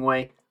Michael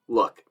Hemingway,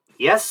 look,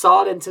 he has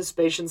solid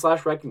anticipation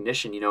 /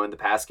 recognition, in the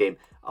pass game.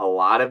 A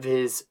lot of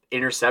his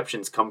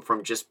interceptions come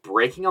from just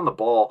breaking on the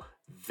ball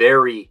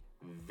very,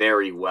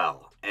 very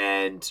well.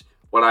 And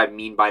what I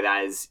mean by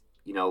that is,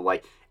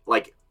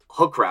 like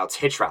hook routes,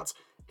 hitch routes.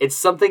 It's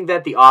something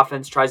that the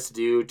offense tries to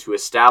do to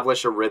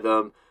establish a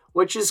rhythm,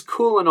 which is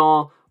cool and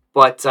all,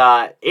 but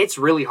it's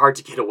really hard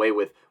to get away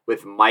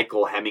with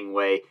Michael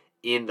Hemingway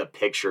in the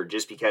picture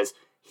just because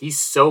he's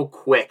so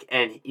quick.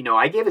 And,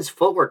 I gave his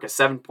footwork a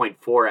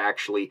 7.4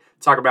 actually.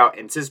 Talk about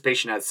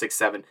anticipation at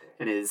 6'7"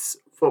 and his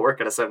footwork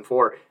at a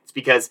 7.4. It's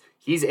because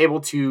he's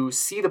able to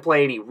see the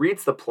play and he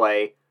reads the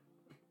play.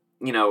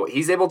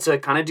 He's able to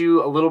kind of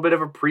do a little bit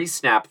of a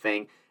pre-snap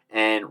thing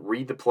and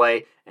read the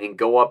play and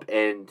go up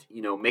and,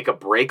 make a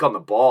break on the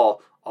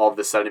ball all of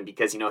a sudden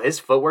because, his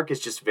footwork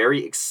is just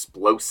very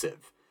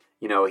explosive.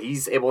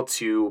 He's able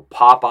to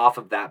pop off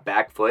of that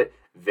back foot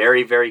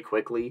very, very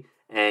quickly.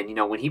 And,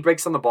 when he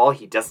breaks on the ball,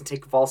 he doesn't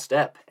take a false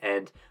step.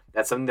 And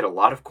that's something that a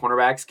lot of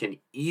cornerbacks can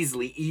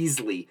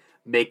easily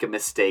make a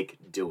mistake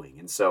doing.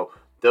 And so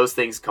those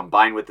things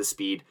combined with the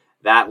speed,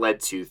 that led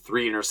to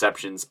 3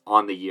 interceptions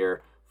on the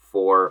year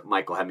for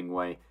Michael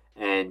Hemingway.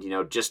 And,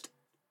 just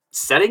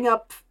setting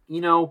up,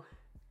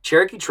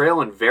 Cherokee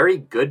Trail in very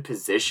good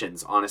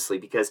positions, honestly,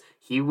 because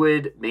he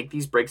would make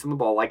these breaks on the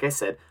ball, like I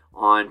said,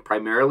 on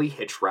primarily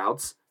hitch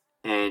routes.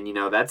 And,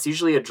 that's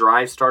usually a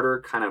drive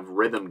starter kind of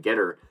rhythm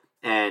getter.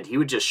 And he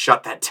would just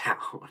shut that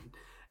down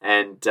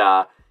and,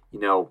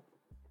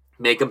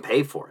 make him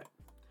pay for it.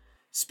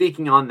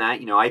 Speaking on that,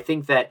 I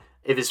think that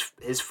if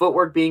his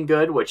footwork being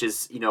good, which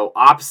is,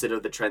 opposite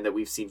of the trend that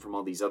we've seen from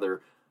all these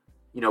other,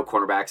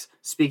 cornerbacks,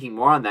 speaking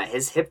more on that,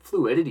 his hip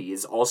fluidity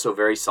is also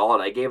very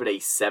solid. I gave it a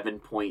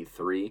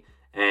 7.3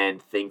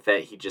 and think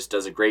that he just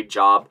does a great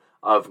job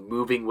of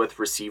moving with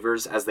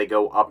receivers as they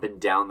go up and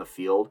down the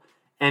field.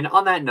 And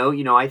on that note,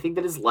 I think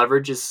that his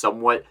leverage is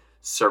somewhat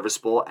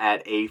serviceable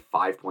at a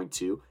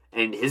 5.2,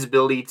 and his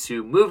ability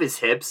to move his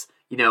hips,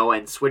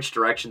 and switch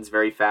directions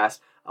very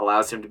fast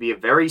allows him to be a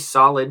very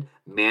solid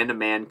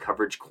man-to-man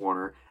coverage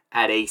corner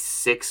at a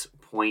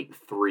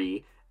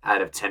 6.3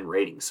 out of 10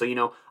 rating. So,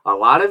 a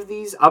lot of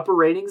these upper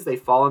ratings, they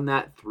fall in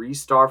that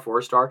 3-star,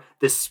 4-star.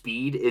 The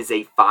speed is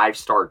a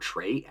 5-star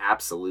trait,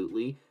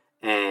 absolutely.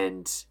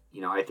 And,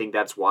 I think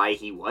that's why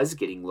he was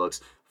getting looks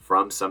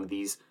from some of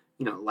these,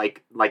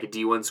 like a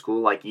D1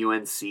 school like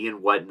UNC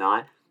and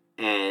whatnot.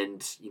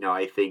 And,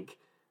 I think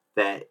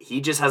that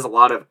he just has a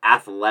lot of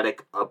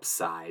athletic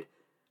upside.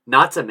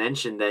 Not to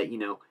mention that,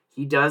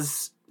 he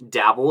does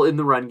dabble in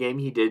the run game.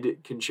 He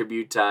did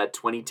contribute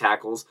 20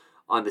 tackles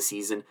on the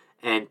season.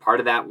 And part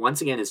of that, once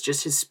again, is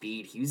just his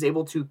speed. He was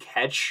able to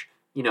catch,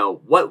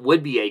 what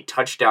would be a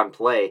touchdown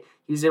play.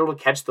 He was able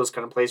to catch those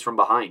kind of plays from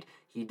behind.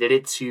 He did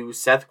it to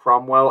Seth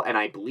Cromwell and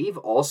I believe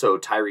also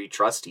Tyree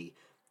Trusty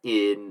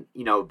in,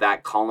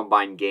 that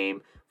Columbine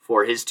game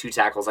for his 2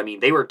 tackles. I mean,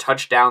 they were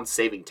touchdown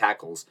saving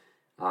tackles.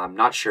 I'm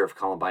not sure if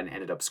Columbine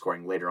ended up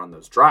scoring later on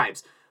those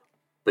drives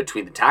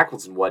between the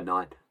tackles and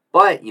whatnot.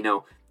 But,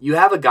 you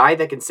have a guy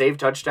that can save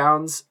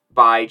touchdowns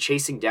by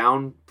chasing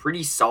down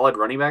pretty solid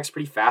running backs,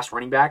 pretty fast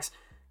running backs.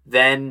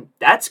 then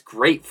that's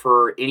great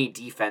for any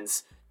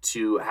defense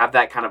to have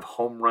that kind of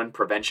home run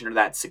prevention or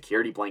that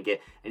security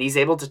blanket. And he's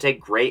able to take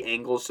great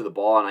angles to the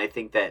ball. And I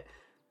think that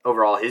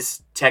overall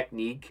his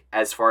technique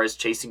as far as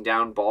chasing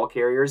down ball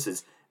carriers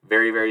is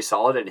very, very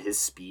solid. And his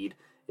speed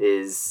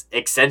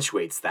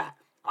accentuates that,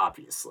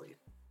 obviously.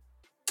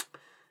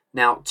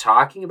 Now,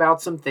 talking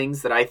about some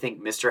things that I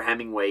think Mr.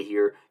 Hemingway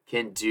here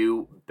can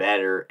do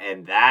better,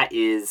 and that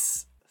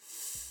is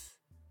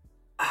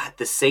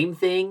the same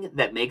thing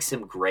that makes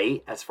him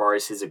great as far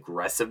as his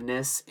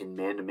aggressiveness in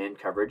man-to-man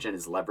coverage and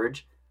his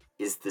leverage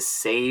is the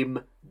same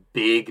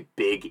big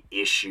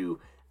issue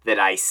that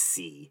I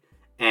see.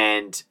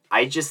 And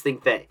I just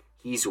think that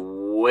he's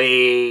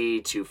way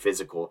too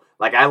physical.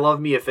 Like, I love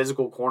me a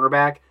physical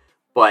cornerback,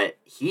 but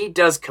he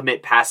does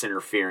commit pass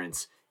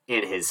interference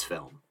in his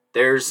film.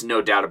 There's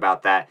no doubt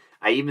about that.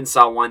 I even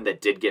saw one that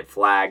did get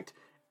flagged,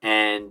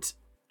 and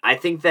I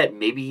think that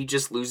maybe he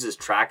just loses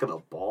track of the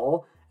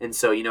ball. And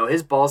so,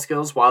 his ball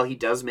skills, while he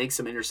does make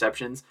some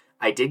interceptions,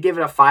 I did give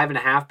it a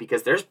 5.5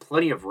 because there's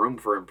plenty of room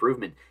for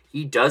improvement.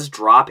 He does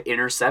drop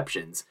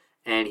interceptions,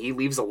 and he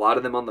leaves a lot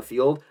of them on the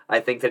field. I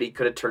think that he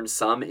could have turned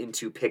some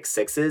into pick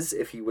sixes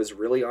if he was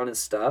really on his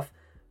stuff.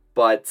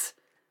 But,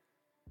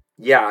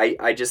 yeah,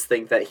 I just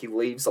think that he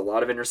leaves a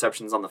lot of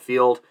interceptions on the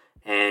field.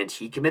 And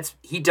he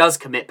does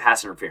commit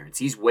pass interference.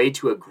 He's way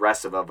too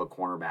aggressive of a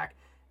cornerback.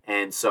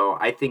 And so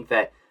I think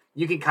that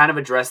you can kind of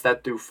address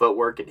that through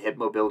footwork and hip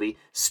mobility.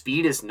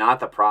 Speed is not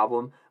the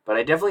problem, but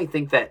I definitely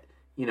think that,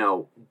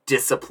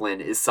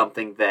 discipline is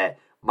something that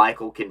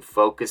Michael can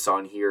focus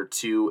on here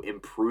to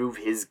improve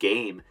his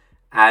game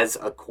as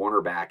a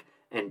cornerback.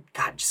 And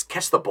God, just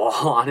catch the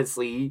ball,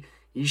 honestly.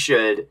 He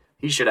should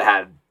have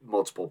had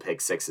multiple pick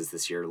sixes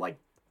this year. Like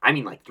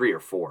 3 or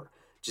 4.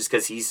 Just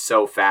because he's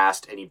so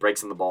fast and he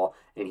breaks on the ball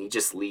and he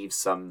just leaves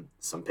some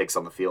picks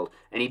on the field.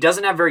 And he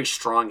doesn't have very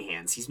strong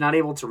hands. He's not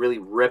able to really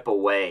rip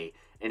away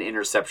an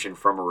interception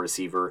from a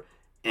receiver,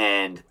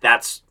 and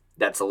that's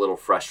a little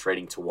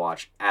frustrating to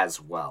watch as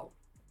well.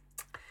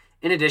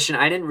 In addition,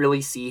 I didn't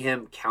really see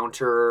him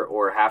counter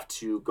or have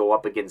to go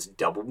up against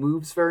double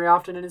moves very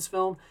often in his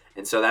film,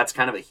 and so that's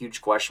kind of a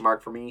huge question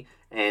mark for me,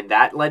 and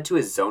that led to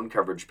his zone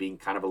coverage being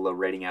kind of a low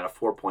rating at a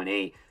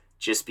 4.8.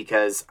 Just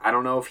because I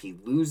don't know if he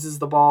loses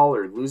the ball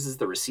or loses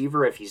the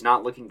receiver if he's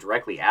not looking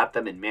directly at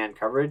them in man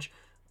coverage.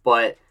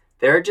 But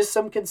there are just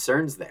some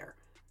concerns there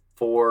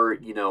for,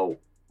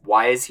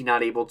 why is he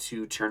not able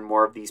to turn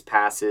more of these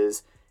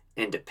passes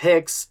into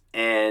picks?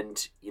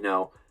 And,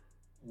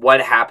 what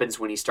happens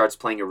when he starts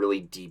playing a really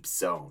deep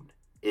zone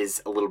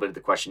is a little bit of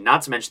the question.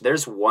 Not to mention,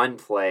 there's one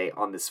play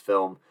on this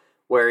film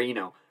where,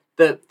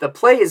 the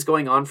play is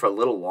going on for a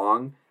little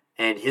long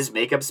and his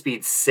makeup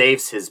speed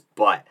saves his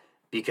butt.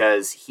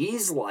 Because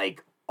he's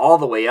all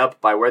the way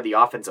up by where the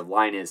offensive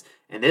line is,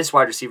 and this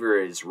wide receiver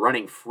is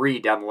running free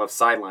down the left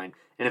sideline.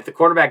 And if the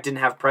quarterback didn't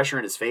have pressure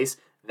in his face,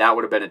 that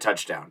would have been a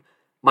touchdown.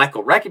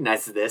 Michael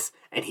recognizes this,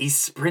 and he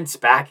sprints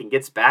back and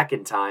gets back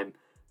in time.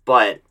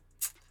 But,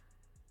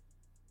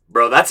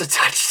 bro, that's a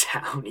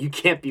touchdown. You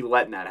can't be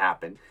letting that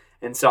happen.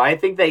 And so I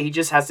think that he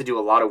just has to do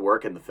a lot of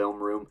work in the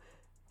film room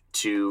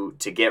to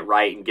get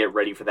right and get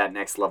ready for that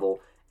next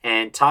level.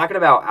 And talking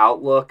about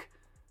outlook,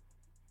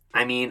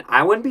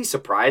 I wouldn't be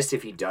surprised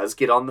if he does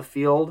get on the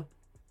field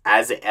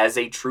as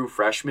a true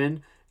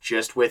freshman,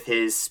 just with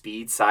his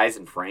speed, size,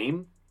 and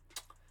frame.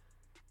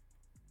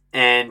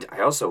 And I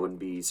also wouldn't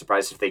be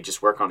surprised if they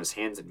just work on his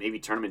hands and maybe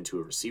turn him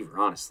into a receiver,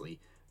 honestly,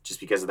 just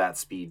because of that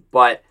speed.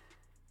 But,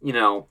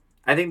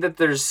 I think that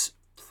there's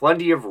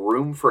plenty of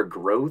room for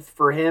growth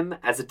for him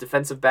as a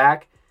defensive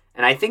back.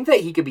 And I think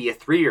that he could be a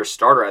 3-year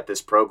starter at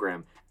this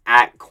program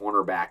at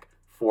cornerback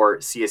for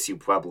CSU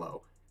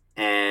Pueblo.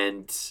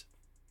 And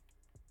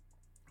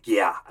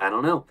yeah, I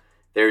don't know.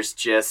 There's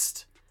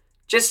just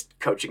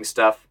coaching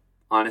stuff,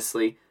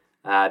 honestly.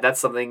 That's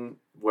something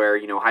where,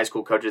 high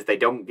school coaches, they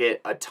don't get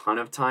a ton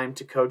of time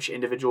to coach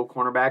individual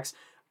cornerbacks.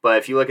 But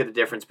if you look at the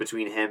difference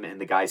between him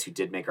and the guys who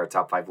did make our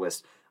top 5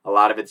 list, a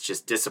lot of it's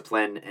just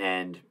discipline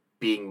and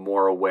being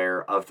more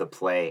aware of the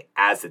play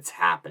as it's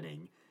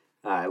happening.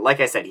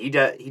 Like I said, he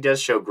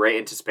does show great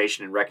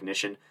anticipation and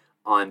recognition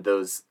on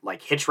those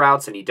hitch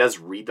routes, and he does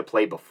read the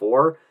play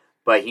before,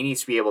 but he needs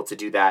to be able to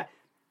do that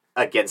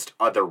against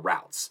other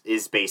routes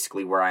is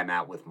basically where I'm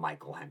at with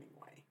Michael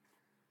Hemingway.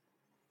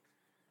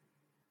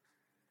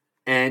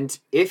 And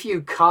if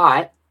you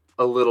caught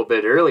a little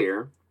bit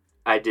earlier,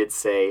 I did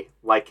say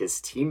like his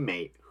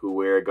teammate who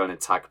we're going to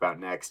talk about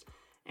next.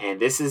 And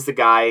this is the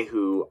guy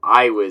who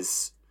I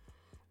was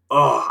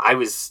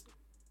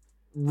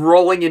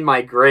rolling in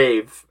my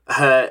grave.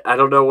 I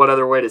don't know what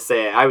other way to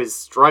say it. I was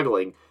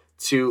struggling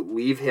to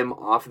leave him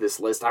off of this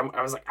list.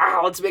 I was like,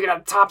 let's make it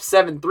a top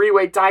 7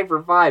 3-way tie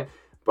for 5.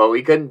 But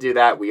we couldn't do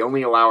that. We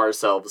only allow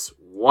ourselves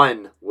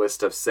one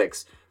list of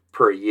 6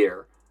 per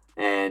year.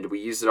 And we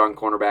use it on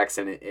cornerbacks,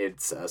 and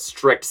it's a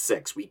strict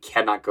 6. We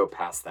cannot go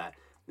past that.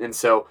 And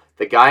so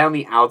the guy on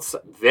the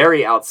outside,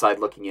 very outside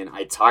looking in,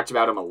 I talked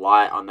about him a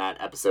lot on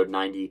that episode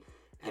 90,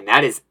 and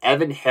that is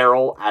Evan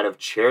Harrell out of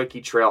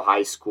Cherokee Trail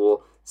High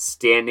School,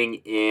 standing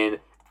in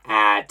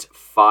at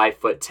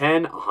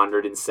 5'10",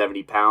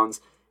 170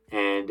 pounds,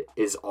 and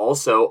is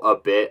also a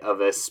bit of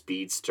a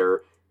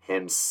speedster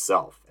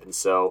himself. And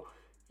so,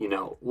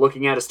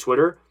 looking at his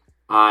Twitter,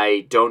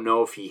 I don't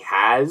know if he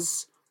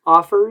has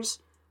offers,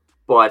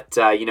 but,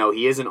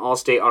 he is an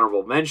all-state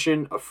honorable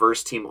mention, a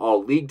first-team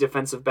all-league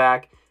defensive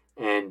back,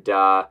 and,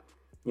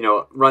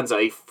 runs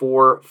a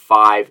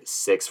 4.56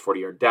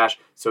 40-yard dash,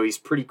 so he's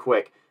pretty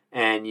quick.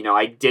 And,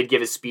 I did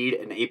give his speed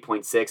an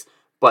 8.6,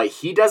 but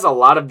he does a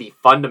lot of the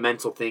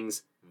fundamental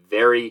things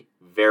very,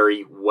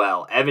 very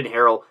well. Evan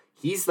Harrell,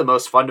 he's the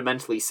most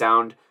fundamentally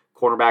sound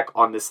cornerback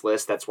on this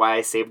list. That's why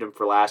I saved him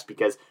for last,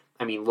 because,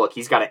 look,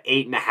 he's got an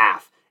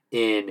 8.5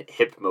 in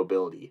hip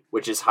mobility,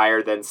 which is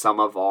higher than some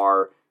of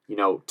our,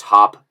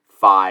 top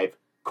 5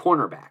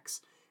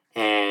 cornerbacks.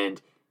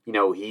 And,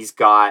 he's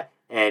got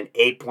an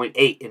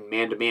 8.8 in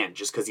man-to-man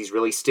just because he's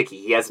really sticky.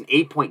 He has an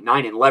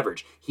 8.9 in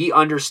leverage. He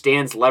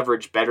understands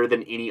leverage better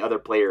than any other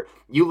player.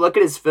 You look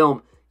at his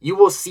film, you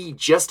will see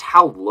just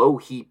how low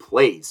he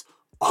plays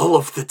all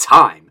of the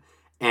time.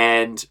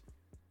 And,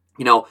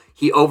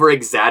 he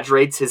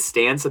over-exaggerates his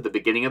stance at the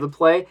beginning of the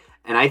play,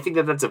 and I think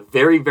that that's a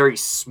very, very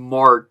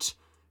smart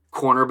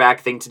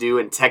cornerback thing to do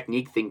and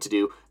technique thing to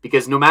do,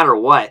 because no matter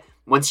what,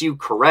 once you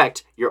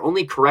correct, you're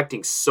only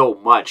correcting so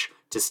much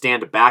to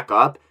stand back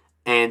up,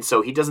 and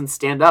so he doesn't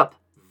stand up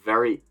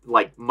very,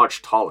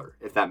 much taller,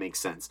 if that makes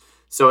sense.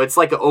 So it's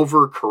like an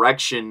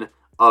overcorrection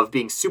of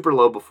being super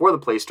low before the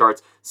play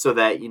starts, so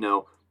that,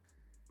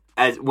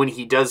 as when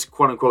he does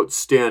quote-unquote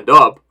stand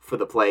up for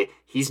the play,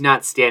 he's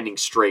not standing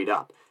straight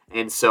up.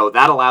 And so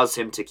that allows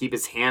him to keep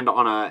his hand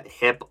on a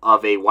hip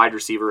of a wide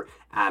receiver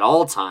at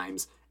all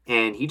times,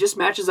 and he just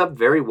matches up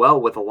very well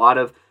with a lot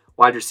of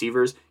wide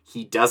receivers.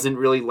 He doesn't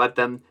really let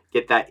them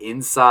get that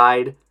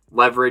inside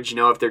leverage,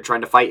 if they're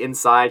trying to fight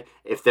inside.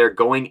 If they're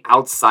going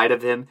outside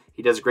of him,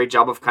 he does a great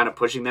job of kind of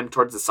pushing them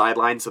towards the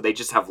sideline so they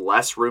just have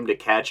less room to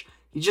catch.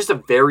 He's just a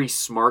very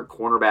smart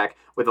cornerback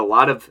with a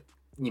lot of,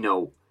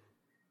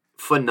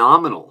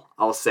 phenomenal,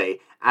 I'll say,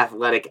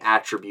 athletic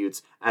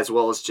attributes, as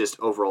well as just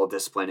overall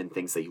discipline and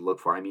things that you look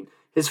for.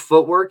 His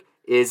footwork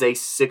is a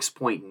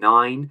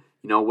 6.9,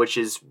 which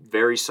is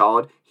very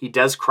solid. He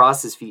does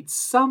cross his feet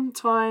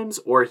sometimes,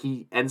 or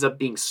he ends up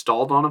being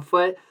stalled on a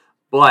foot,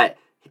 but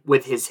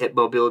with his hip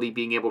mobility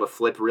being able to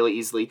flip really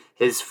easily,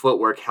 his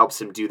footwork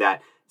helps him do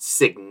that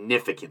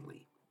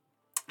significantly.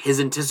 His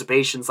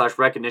anticipation /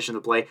 recognition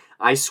of the play,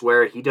 I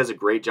swear he does a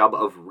great job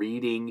of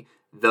reading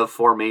the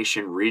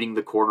formation, reading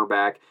the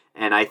cornerback,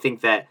 and I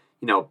think that,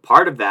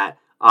 part of that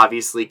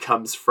obviously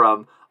comes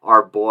from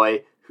our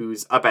boy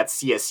who's up at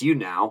CSU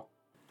now,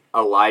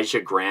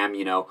 Elijah Graham,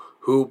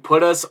 who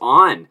put us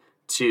on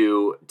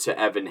to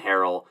Evan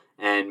Harrell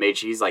and made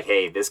sure he's like,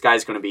 hey, this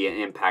guy's going to be an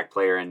impact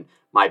player and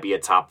might be a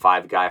top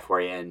 5 guy for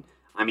you. And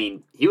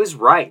he was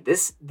right.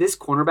 This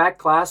cornerback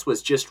class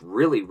was just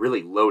really,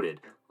 really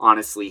loaded,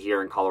 honestly,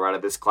 here in Colorado,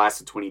 this class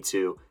of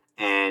 22.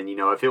 And,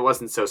 if it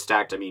wasn't so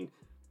stacked,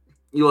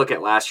 you look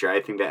at last year, I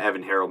think that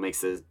Evan Harrell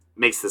makes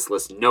this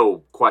list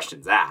no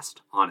questions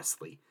asked,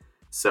 honestly.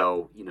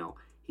 So,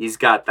 he's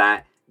got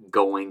that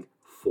going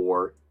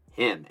for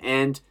him.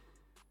 And,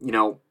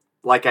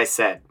 like I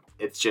said,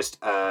 it's just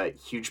a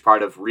huge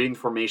part of reading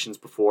formations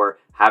before,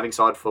 having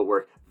solid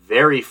footwork,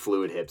 very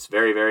fluid hips,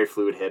 very, very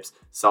fluid hips,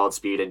 solid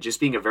speed, and just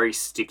being a very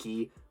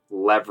sticky,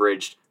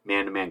 leveraged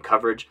man-to-man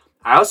coverage.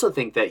 I also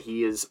think that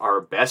he is our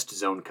best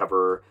zone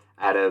coverer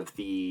out of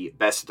the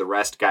best of the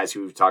rest guys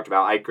who we've talked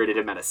about. I graded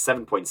him at a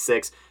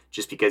 7.6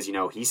 just because,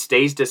 he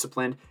stays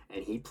disciplined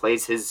and he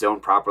plays his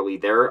zone properly.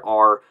 There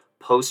are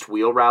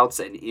post-wheel routes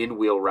and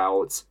in-wheel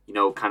routes,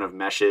 kind of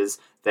meshes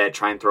that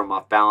try and throw him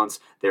off balance.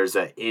 There's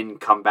an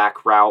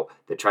in-comeback route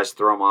that tries to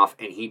throw him off,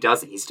 and he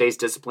doesn't. He stays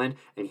disciplined,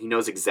 and he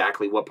knows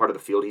exactly what part of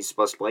the field he's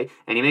supposed to play,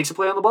 and he makes a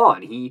play on the ball,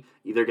 and he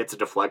either gets a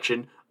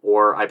deflection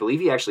or I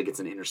believe he actually gets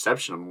an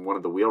interception on one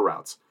of the wheel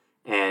routes.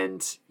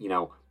 And,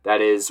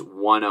 that is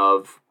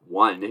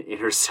one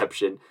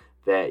interception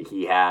that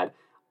he had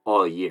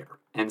all year.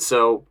 And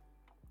so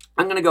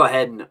I'm going to go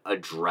ahead and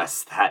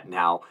address that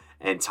now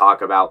and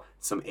talk about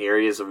some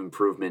areas of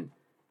improvement.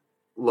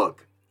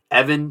 Look,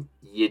 Evan,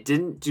 you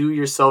didn't do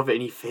yourself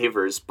any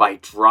favors by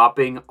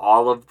dropping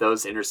all of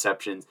those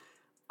interceptions.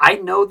 I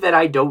know that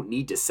I don't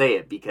need to say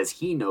it because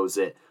he knows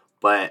it,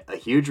 but a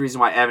huge reason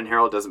why Evan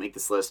Harrell doesn't make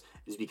this list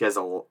is because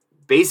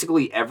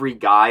basically every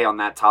guy on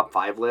that top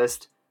 5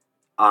 list,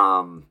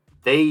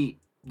 they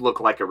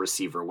look like a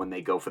receiver when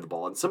they go for the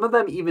ball. And some of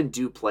them even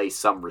do play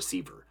some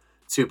receiver,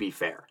 to be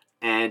fair.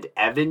 And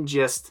Evan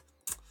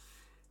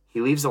he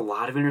leaves a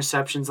lot of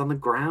interceptions on the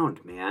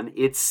ground, man.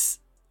 It's,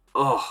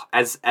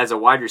 as a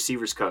wide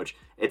receivers coach,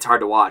 it's hard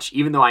to watch.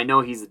 Even though I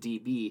know he's a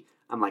DB,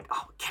 I'm like,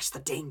 catch the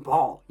dang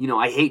ball.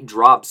 I hate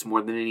drops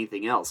more than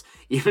anything else.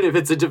 Even if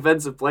it's a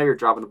defensive player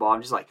dropping the ball,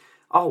 I'm just like,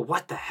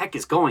 what the heck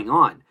is going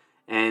on?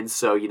 And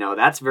so,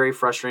 that's very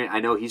frustrating.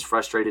 I know he's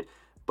frustrated,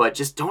 but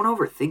just don't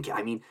overthink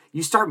it.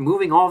 You start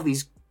moving all of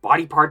these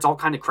body parts all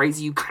kind of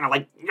crazy. You kind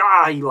of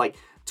you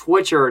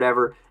twitch or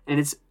whatever. And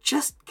it's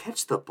just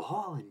catch the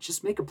ball and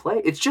just make a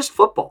play. It's just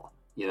football,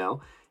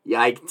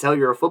 Yeah, I can tell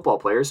you're a football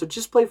player, so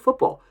just play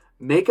football.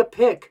 Make a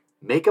pick.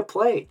 Make a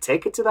play.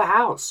 Take it to the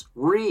house.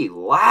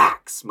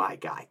 Relax, my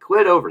guy.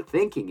 Quit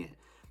overthinking it.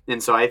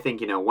 And so I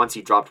think, once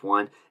he dropped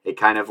one, it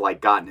kind of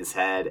like got in his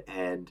head.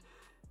 And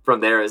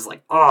from there is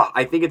like,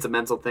 I think it's a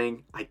mental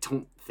thing. I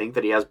don't think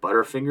that he has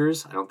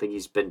butterfingers. I don't think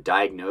he's been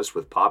diagnosed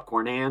with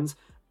popcorn hands.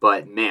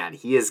 But man,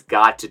 he has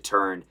got to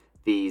turn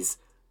these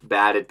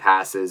batted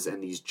passes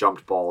and these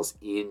jumped balls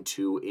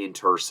into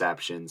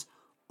interceptions.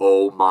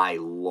 Oh my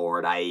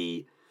Lord.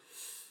 I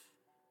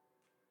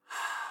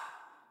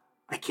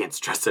can't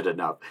stress it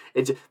enough.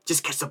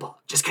 Just catch the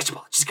ball. Just catch the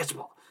ball. Just catch the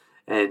ball.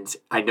 And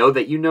I know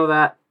that you know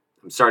that.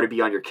 I'm sorry to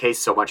be on your case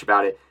so much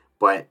about it,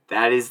 but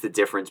that is the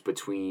difference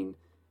between,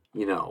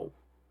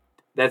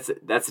 that's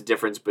the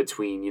difference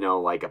between,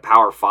 like a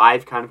Power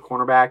 5 kind of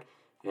cornerback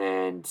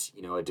and,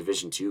 a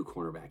Division 2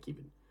 cornerback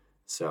even.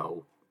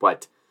 So,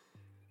 but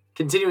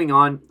continuing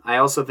on, I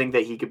also think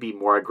that he could be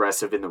more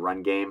aggressive in the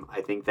run game.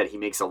 I think that he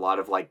makes a lot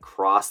of like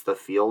cross the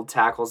field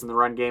tackles in the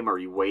run game, or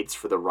he waits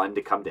for the run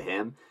to come to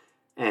him.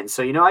 And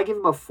so, I give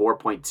him a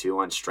 4.2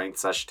 on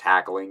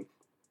strength/tackling.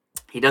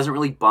 He doesn't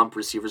really bump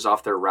receivers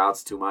off their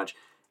routes too much.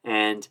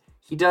 And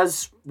he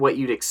does what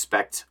you'd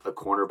expect a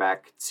cornerback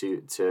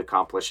to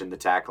accomplish in the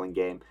tackling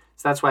game.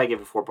 So that's why I give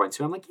it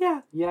 4.2. I'm like,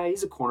 yeah,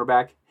 he's a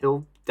cornerback.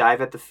 He'll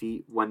dive at the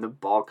feet when the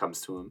ball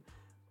comes to him.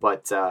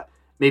 But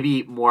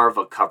maybe more of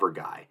a cover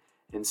guy.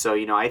 And so,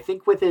 I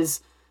think with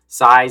his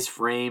size,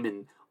 frame,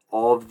 and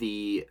all of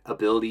the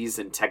abilities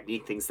and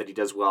technique things that he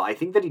does well, I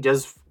think that he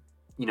does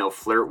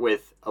flirt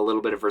with a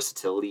little bit of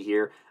versatility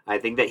here. I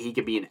think that he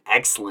could be an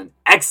excellent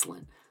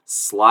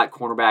slot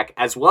cornerback,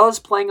 as well as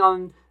playing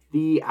on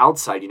the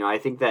outside. I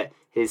think that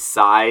his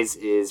size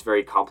is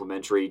very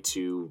complementary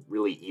to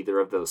really either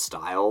of those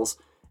styles.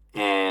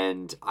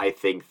 And I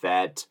think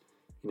that,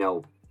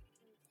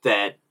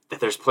 that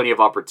there's plenty of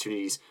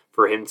opportunities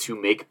for him to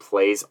make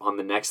plays on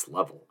the next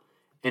level.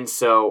 And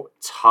so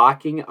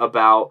talking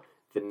about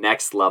the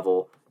next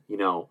level,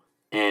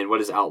 and what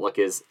his outlook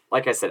is,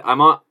 like I said,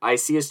 I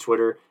see his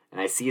Twitter and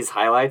I see his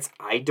highlights.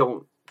 I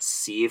don't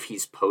see if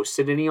he's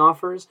posted any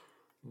offers,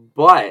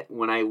 but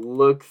when I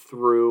look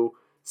through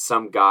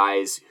some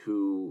guys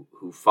who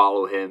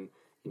follow him,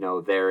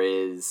 there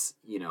is,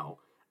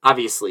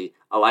 obviously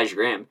Elijah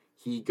Graham,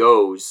 he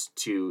goes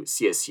to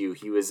CSU.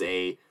 He was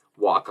a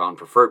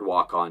preferred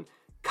walk-on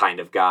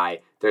kind of guy.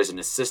 There's an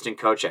assistant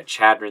coach at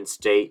Chadron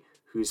State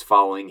who's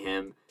following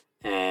him.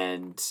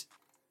 And,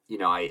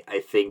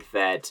 I think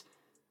that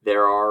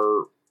there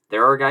are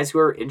guys who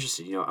are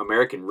interested.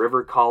 American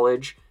River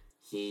College,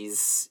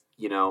 he's,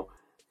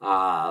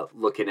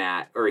 looking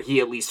at, or he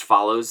at least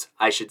follows,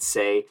 I should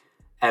say,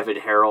 Evan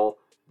Harrell.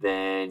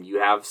 Then you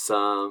have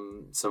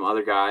some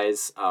other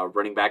guys,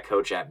 running back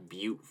coach at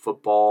Butte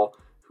football,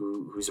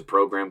 who's a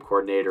program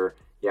coordinator.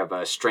 You have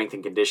a strength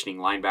and conditioning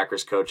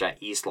linebackers coach at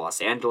East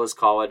Los Angeles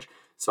College.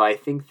 So I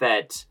think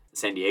that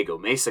San Diego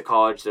Mesa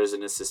College, there's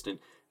an assistant.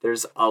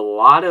 There's a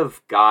lot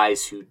of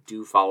guys who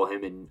do follow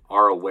him and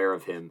are aware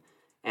of him.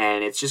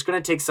 And it's just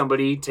going to take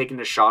somebody taking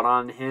a shot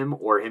on him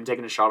or him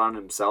taking a shot on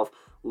himself.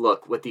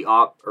 Look, with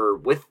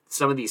with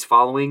some of these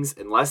followings,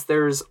 unless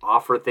there's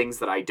offer things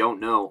that I don't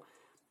know,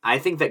 I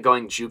think that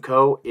going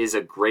JUCO is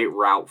a great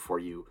route for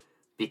you,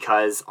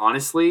 because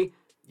honestly,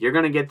 you're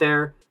going to get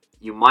there.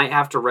 You might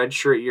have to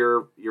redshirt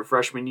your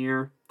freshman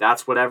year.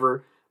 That's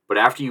whatever. But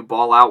after you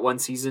ball out one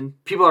season,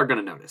 people are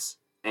going to notice,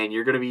 and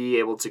you're going to be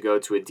able to go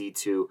to a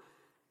D2.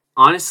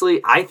 Honestly,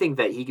 I think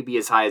that he could be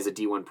as high as a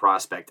D1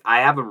 prospect.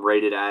 I have him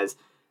rated as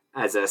a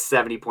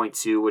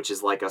 70.2, which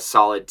is like a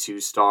solid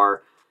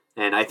 2-star.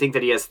 And I think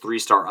that he has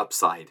 3-star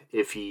upside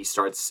if he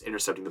starts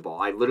intercepting the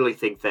ball. I literally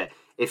think that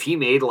if he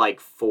made like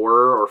 4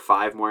 or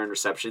 5 more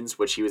interceptions,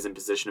 which he was in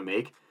position to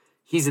make,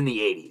 he's in the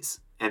 80s.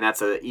 And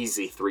that's an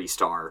easy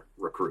 3-star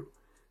recruit.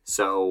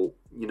 So,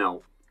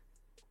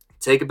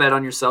 take a bet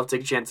on yourself,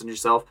 take a chance on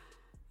yourself,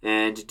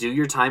 and do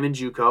your time in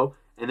JUCO,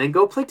 and then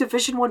go play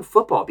Division I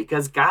football.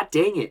 Because god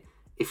dang it,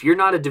 if you're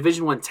not a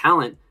Division I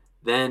talent,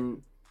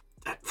 then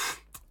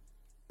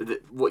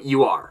what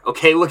you are.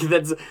 Okay, look,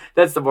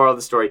 that's the moral of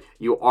the story.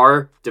 You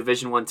are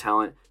Division I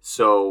talent,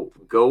 so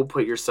go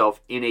put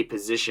yourself in a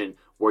position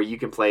where you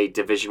can play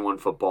Division I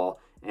football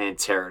and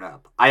tear it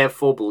up. I have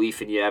full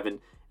belief in you, Evan,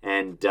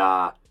 and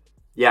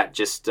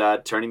just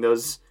turning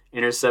those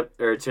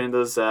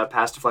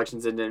pass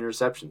deflections into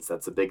interceptions.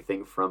 That's a big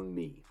thing from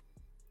me.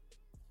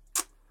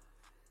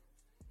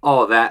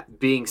 All that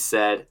being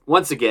said,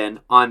 once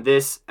again, on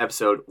this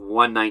episode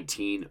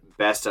 119,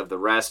 Best of the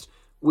Rest,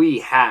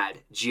 we had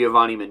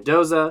Giovanni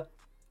Mendoza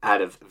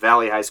out of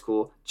Valley High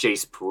School,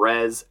 Jace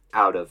Perez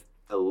out of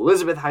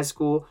Elizabeth High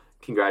School.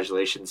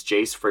 Congratulations,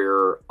 Jace, for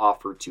your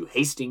offer to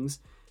Hastings.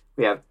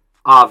 We have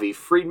Avi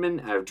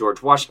Friedman out of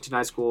George Washington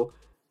High School,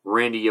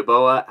 Randy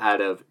Yaboa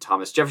out of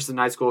Thomas Jefferson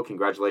High School.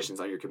 Congratulations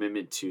on your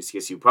commitment to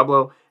CSU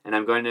Pueblo. And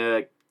I'm going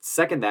to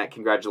second that.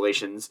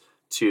 Congratulations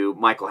to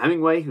Michael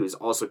Hemingway, who's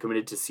also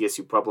committed to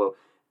CSU Pueblo.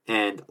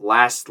 And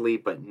lastly,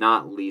 but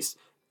not least,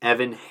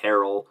 Evan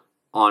Harrell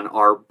on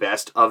our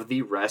Best of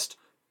the Rest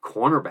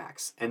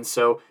cornerbacks. And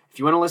so if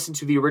you want to listen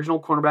to the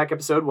original cornerback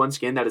episode, once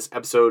again, that is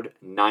episode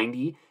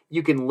 90.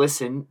 You can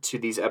listen to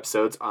these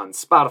episodes on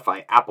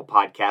Spotify, Apple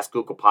Podcasts,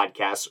 Google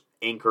Podcasts,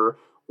 Anchor,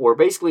 or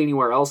basically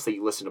anywhere else that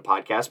you listen to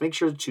podcasts. Make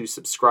sure to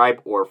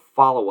subscribe or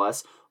follow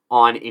us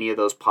on any of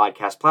those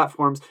podcast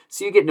platforms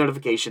so you get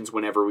notifications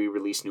whenever we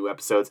release new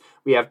episodes.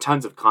 We have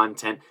tons of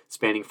content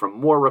spanning from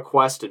more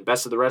request and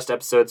best of the rest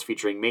episodes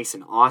featuring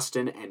Mason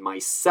Austin and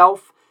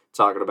myself,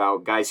 talking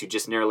about guys who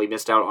just narrowly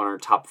missed out on our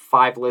top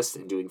 5 list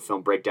and doing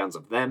film breakdowns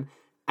of them,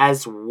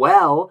 as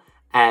well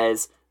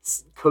as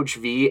Coach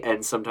V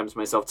and sometimes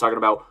myself talking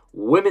about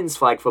women's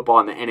flag football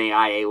on the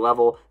NAIA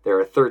level. There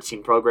are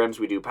 13 programs.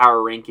 We do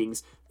power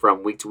rankings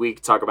from week to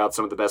week, talk about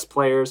some of the best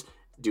players,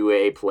 do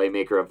a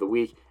playmaker of the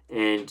week,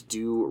 and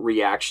do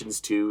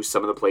reactions to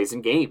some of the plays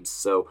in games.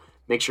 So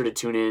make sure to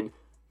tune in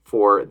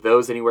for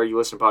those anywhere you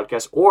listen to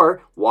podcasts,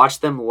 or watch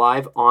them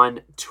live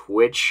on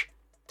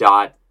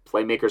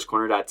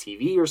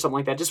twitch.playmakerscorner.tv or something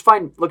like that. Just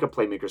look at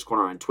Playmakers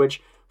Corner on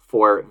Twitch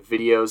for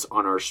videos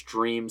on our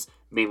streams,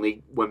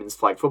 mainly women's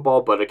flag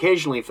football, but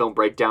occasionally film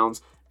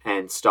breakdowns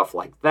and stuff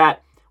like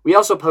that. We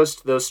also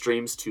post those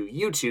streams to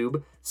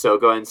YouTube, so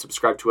go ahead and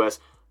subscribe to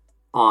us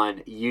on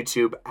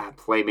YouTube at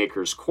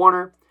Playmakers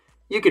Corner.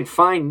 You can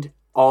find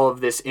all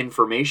of this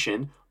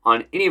information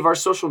on any of our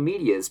social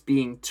medias,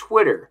 being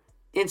Twitter,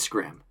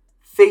 Instagram,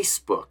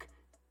 Facebook,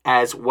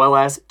 as well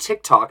as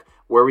TikTok,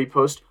 where we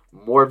post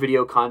more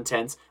video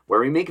contents, where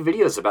we make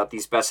videos about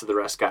these best of the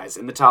rest guys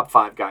and the top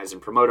 5 guys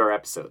and promote our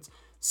episodes.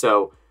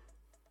 So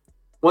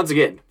once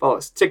again, follow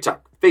us: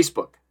 TikTok,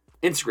 Facebook,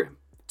 Instagram,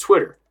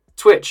 Twitter,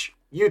 Twitch,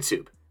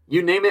 YouTube,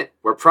 you name it,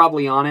 we're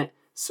probably on it.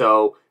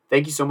 So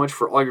thank you so much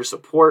for all your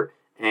support,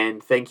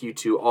 and thank you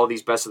to all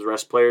these best of the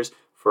rest players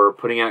for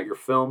putting out your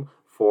film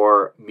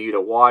for me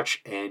to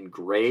watch and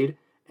grade.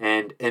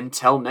 And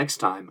until next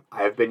time,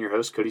 I have been your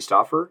host, Cody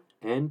Stauffer,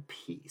 and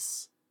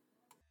peace.